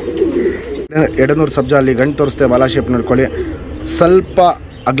 ಎಡೆನೂರು ಸಬ್ಜಾ. ಅಲ್ಲಿ ಗಂಡು ತೋರಿಸ್ತೆ, ಬಾಲ ಶೇಪ್ ನೋಡ್ಕೊಳ್ಳಿ. ಸ್ವಲ್ಪ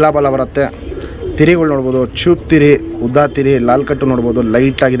ಅಗ್ಲ ಬಾಲ ಬರುತ್ತೆ. ತಿರಿಗಳು ನೋಡ್ಬೋದು, ಚೂಪ್ ತಿರಿ, ಉದ್ದ ತಿರಿ, ಲಾಲ್ ಕಟ್ಟು ನೋಡ್ಬೋದು.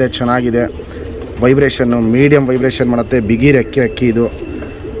 ಲೈಟಾಗಿದೆ, ಚೆನ್ನಾಗಿದೆ. ವೈಬ್ರೇಷನ್ನು ಮೀಡಿಯಮ್ ವೈಬ್ರೇಷನ್ ಮಾಡುತ್ತೆ. ಬಿಗಿ ರೆಕ್ಕೆ ಅಕ್ಕಿ ಇದು.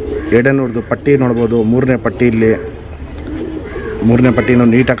 ಎಡೆನೂರ್ದು ಪಟ್ಟಿ ನೋಡ್ಬೋದು, 3ನೇ ಪಟ್ಟಿ. ಇಲ್ಲಿ 3ನೇ ಪಟ್ಟಿನೂ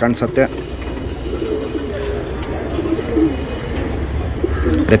ನೀಟಾಗಿ ಕಾಣಿಸುತ್ತೆ.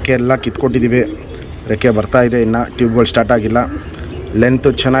 ರೆಕ್ಕೆ ಎಲ್ಲ ಕಿತ್ಕೊಟ್ಟಿದ್ದೀವಿ. ರೆಕ್ಕೆ ಬರ್ತಾ ಇದೆ, ಇನ್ನು ಟ್ಯೂಬ್ಗಳು ಸ್ಟಾರ್ಟ್ ಆಗಿಲ್ಲ. ಲೆಂತು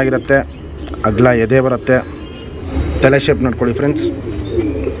ಚೆನ್ನಾಗಿರುತ್ತೆ, ಅಗ್ಲ ಎದೆ ಬರುತ್ತೆ. ತಲೆ ಶೇಪ್ ನೋಡ್ಕೊಳ್ಳಿ ಫ್ರೆಂಡ್ಸ್,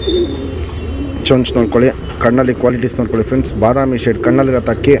 ಚೊಂಚ್ ನೋಡ್ಕೊಳ್ಳಿ. ಕಣ್ಣಲ್ಲಿ ಕ್ವಾಲಿಟೀಸ್ ನೋಡ್ಕೊಳ್ಳಿ ಫ್ರೆಂಡ್ಸ್. ಬಾದಾಮಿ ಶೇಡ್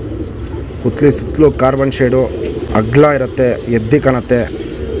ಕಣ್ಣಲ್ಲಿರತ್ತೆ ಅಕ್ಕಿ. ಕುತ್ಲಿ ಸುತ್ತಲೂ ಕಾರ್ಬನ್ ಶೇಡು, ಅಗ್ಲ ಇರುತ್ತೆ, ಎದ್ದಿ ಕಾಣುತ್ತೆ.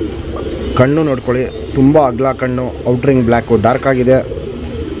 ಕಣ್ಣು ನೋಡ್ಕೊಳ್ಳಿ, ತುಂಬ ಅಗ್ಲ ಕಣ್ಣು. ಔಟ್ರಿಂಗ್ ಬ್ಲ್ಯಾಕು, ಡಾರ್ಕ್ ಆಗಿದೆ.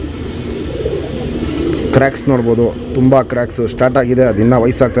 ಕ್ರ್ಯಾಕ್ಸ್ ನೋಡ್ಬೋದು, ತುಂಬ ಕ್ರ್ಯಾಕ್ಸು ಸ್ಟಾರ್ಟ್ ಆಗಿದೆ. ಅದು ಇನ್ನೂ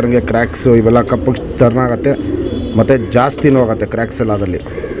ವಯಸ್ಸಾಗ್ತಾರಂಗೆ ಕ್ರ್ಯಾಕ್ಸು ಇವೆಲ್ಲ ಕಪ್ಪು ಟರ್ನ್ ಆಗುತ್ತೆ, ಮತ್ತು ಜಾಸ್ತಿನೂ ಆಗುತ್ತೆ ಕ್ರ್ಯಾಕ್ಸ್ ಎಲ್ಲ. ಅದಲ್ಲಿ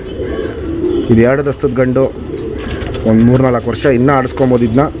ಇದು 2 ದಸ್ತದ ಗಂಡು. ಒಂದು 3-4 ವರ್ಷ ಇನ್ನೂ ಆಡಿಸ್ಕೊಬೋದು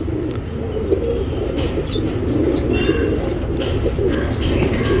ಇದನ್ನ.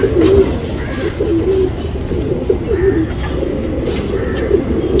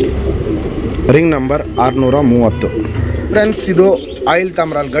 Ring number 630 friends. ಇದು ಆಯಿಲ್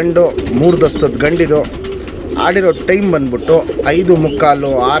ತಾಮ್ರಾಲ್ ಗಂಡು, 3 ದಸ್ತದ ಗಂಡಿದು. ಆಡಿರೋ ಟೈಮ್ ಬಂದ್ಬಿಟ್ಟು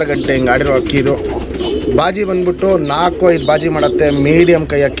 5:45, 6 ಗಂಟೆ ಹಿಂಗೆ ಆಡಿರೋ ಅಕ್ಕಿ ಇದು. ಬಾಜಿ ಬಂದ್ಬಿಟ್ಟು 4-5 ಬಾಜಿ ಮಾಡುತ್ತೆ. ಮೀಡಿಯಮ್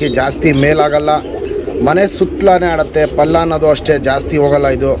ಕೈ ಅಕ್ಕಿ, ಜಾಸ್ತಿ ಮೇಲಾಗಲ್ಲ. ಮನೆ ಸುತ್ತಲಾನೇ ಆಡುತ್ತೆ. ಪಲ್ಲ ಅನ್ನೋದು ಅಷ್ಟೇ, ಜಾಸ್ತಿ ಹೋಗಲ್ಲ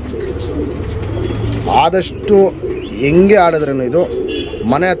ಇದು. ಆದಷ್ಟು ಹೆಂಗೆ ಆಡಿದ್ರೂ ಇದು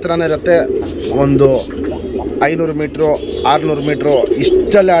ಮನೆ ಹತ್ರನೇ ಇರುತ್ತೆ. ಒಂದು 500 ಮೀಟ್ರು, 600 ಮೀಟ್ರು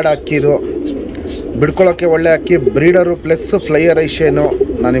ಇಷ್ಟಲ್ಲೇ ಆಡೋ ಅಕ್ಕಿ ಇದು. ಬಿಡ್ಕೊಳ್ಳೋಕ್ಕೆ ಒಳ್ಳೆ ಅಕ್ಕಿ. Breeder plus flyer ಐಶೇನು.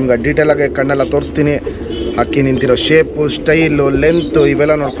 ನಾನು ನಿಮ್ಗೆ ಡೀಟೇಲಾಗಿ ಕಣ್ಣೆಲ್ಲ ತೋರಿಸ್ತೀನಿ. ಅಕ್ಕಿ ನಿಂತಿರೋ ಶೇಪು, ಸ್ಟೈಲು, ಲೆಂತು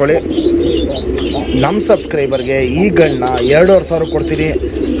ಇವೆಲ್ಲ ನೋಡ್ಕೊಳ್ಳಿ. ನಮ್ಮ ಸಬ್ಸ್ಕ್ರೈಬರ್ಗೆ ಈ ಗಣ್ಣ 2,500 ಕೊಡ್ತೀನಿ.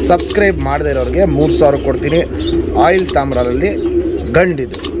 ಸಬ್ಸ್ಕ್ರೈಬ್ ಮಾಡದೇ ಇರೋರಿಗೆ 3,000 ಕೊಡ್ತೀನಿ. Oil ತಾಮ್ರಲ್ಲಿ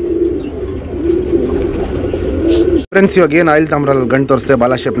ಗಂಡಿದು friends. ಇವಾಗ ಏನು ಆಯಿಲ್ ತಾಮ್ರಲ್ಲಿ ಗಂಡು ತೋರಿಸ್ತೆ,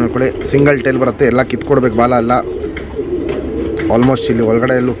 ಬಾಲ ಶೇಪ್ ನೋಡ್ಕೊಳ್ಳಿ. ಸಿಂಗಲ್ ಟೈಲ್ ಬರುತ್ತೆ, ಎಲ್ಲ ಕಿತ್ಕೊಡ್ಬೇಕು. ಬಾಲ ಎಲ್ಲ ಆಲ್ಮೋಸ್ಟ್ ಇಲ್ಲಿ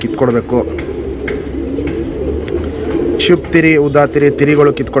ಒಳಗಡೆ ಎಲ್ಲೂ ಕಿತ್ಕೊಡ್ಬೇಕು. ಚುಪ್ ತಿರಿ, ಉದಾ ತಿರಿ,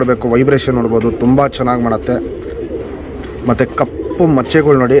 ತಿರಿಗಳು ಕಿತ್ಕೊಡ್ಬೇಕು. ವೈಬ್ರೇಷನ್ ನೋಡ್ಬೋದು, ತುಂಬ ಚೆನ್ನಾಗಿ ಮಾಡುತ್ತೆ. ಮತ್ತು ಕಪ್ಪು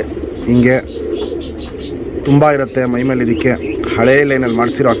ಮಚ್ಚೆಗಳು ನೋಡಿ, ಹಿಂಗೆ ತುಂಬ ಇರುತ್ತೆ ಮೈಮೇಲೆ. ಇದಕ್ಕೆ ಹಳೇ ಲೈನಲ್ಲಿ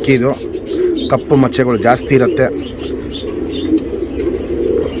ಮಾಡಿಸಿರೋ ಅಕ್ಕಿ ಇದು. ಕಪ್ಪು ಮಚ್ಚೆಗಳು ಜಾಸ್ತಿ ಇರುತ್ತೆ.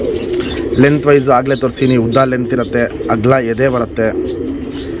 ಲೆಂತ್ ವೈಸ್ ಆಗಲೇ ತೋರಿಸಿನಿ. ಉದ್ದ ಲೆಂತ್ ಇರುತ್ತೆ, ಅಗ್ಲ ಎದೆ ಬರುತ್ತೆ.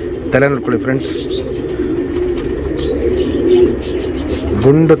 ತಲೆ ನೋಡ್ಕೊಳ್ಳಿ ಫ್ರೆಂಡ್ಸ್,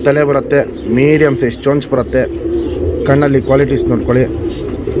 ಗುಂಡು ತಲೆ ಬರುತ್ತೆ. ಮೀಡಿಯಮ್ ಸೈಜ್ ಚೊಂಚ್ ಬರುತ್ತೆ. ಕಣ್ಣಲ್ಲಿ ಕ್ವಾಲಿಟೀಸ್ ನೋಡ್ಕೊಳ್ಳಿ.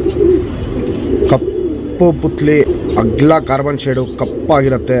 ಕಪ್ಪು ಪುತ್ಲಿ, ಅಗ್ಲ carbon shade,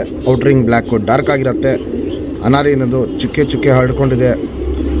 ಕಪ್ಪಾಗಿರುತ್ತೆ. Outer ring black, dark ಆಗಿರುತ್ತೆ. ಅನಾರಿನದು ಚುಕ್ಕೆ ಚುಕ್ಕೆ ಹರಡ್ಕೊಂಡಿದೆ.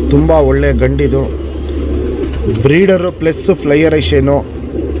 ತುಂಬ ಒಳ್ಳೆ ಗಂಡಿದು. Breeder plus flyer ಐಶೇನು.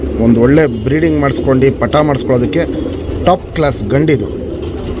 ಒಂದು ಒಳ್ಳೆ ಬ್ರೀಡಿಂಗ್ ಮಾಡಿಸ್ಕೊಂಡು ಪಟ ಮಾಡಿಸ್ಕೊಳ್ಳೋದಕ್ಕೆ top class ಗಂಡಿದು.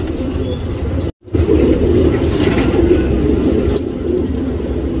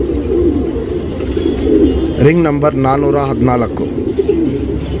 Ring number 414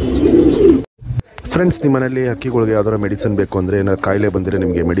 friends. ನಿಮ್ಮ ಮನೇಲಿ ಹಕ್ಕಿಗಳಿಗೆ ಯಾವ್ದಾರ ಮೆಡಿಸನ್ ಬೇಕು ಅಂದರೆ, ಏನಾದ್ರು ಕಾಯಿಲೆ ಬಂದರೆ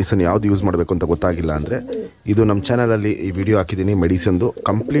ನಿಮಗೆ ಮೆಡಿಸನ್ ಯಾವ್ದು ಯೂಸ್ ಮಾಡಬೇಕು ಅಂತ ಗೊತ್ತಾಗಿಲ್ಲ ಅಂದರೆ, ಇದು ನಮ್ಮ ಚಾನಲಲ್ಲಿ ಈ ವಿಡಿಯೋ ಹಾಕಿದ್ದೀನಿ. ಮೆಡಿಸನ್ದು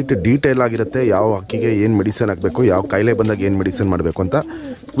ಕಂಪ್ಲೀಟ್ ಡೀಟೇಲ್ ಆಗಿರುತ್ತೆ. ಯಾವ ಹಕ್ಕಿಗೆ ಏನು ಮೆಡಿಸನ್ ಹಾಕಬೇಕು, ಯಾವ ಕಾಯಿಲೆ ಬಂದಾಗ ಏನು ಮೆಡಿಸನ್ ಮಾಡಬೇಕು ಅಂತ.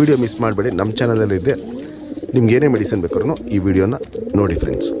 ವಿಡಿಯೋ ಮಿಸ್ ಮಾಡಬೇಡಿ, ನಮ್ಮ ಚಾನಲಲ್ಲಿದೆ. ನಿಮ್ಗೆ ಏನೇ ಮೆಡಿಸನ್ ಬೇಕಾದ್ರೂ ಈ ವಿಡಿಯೋನ ನೋಡಿ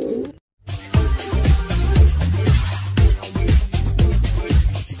ಫ್ರೆಂಡ್ಸ್.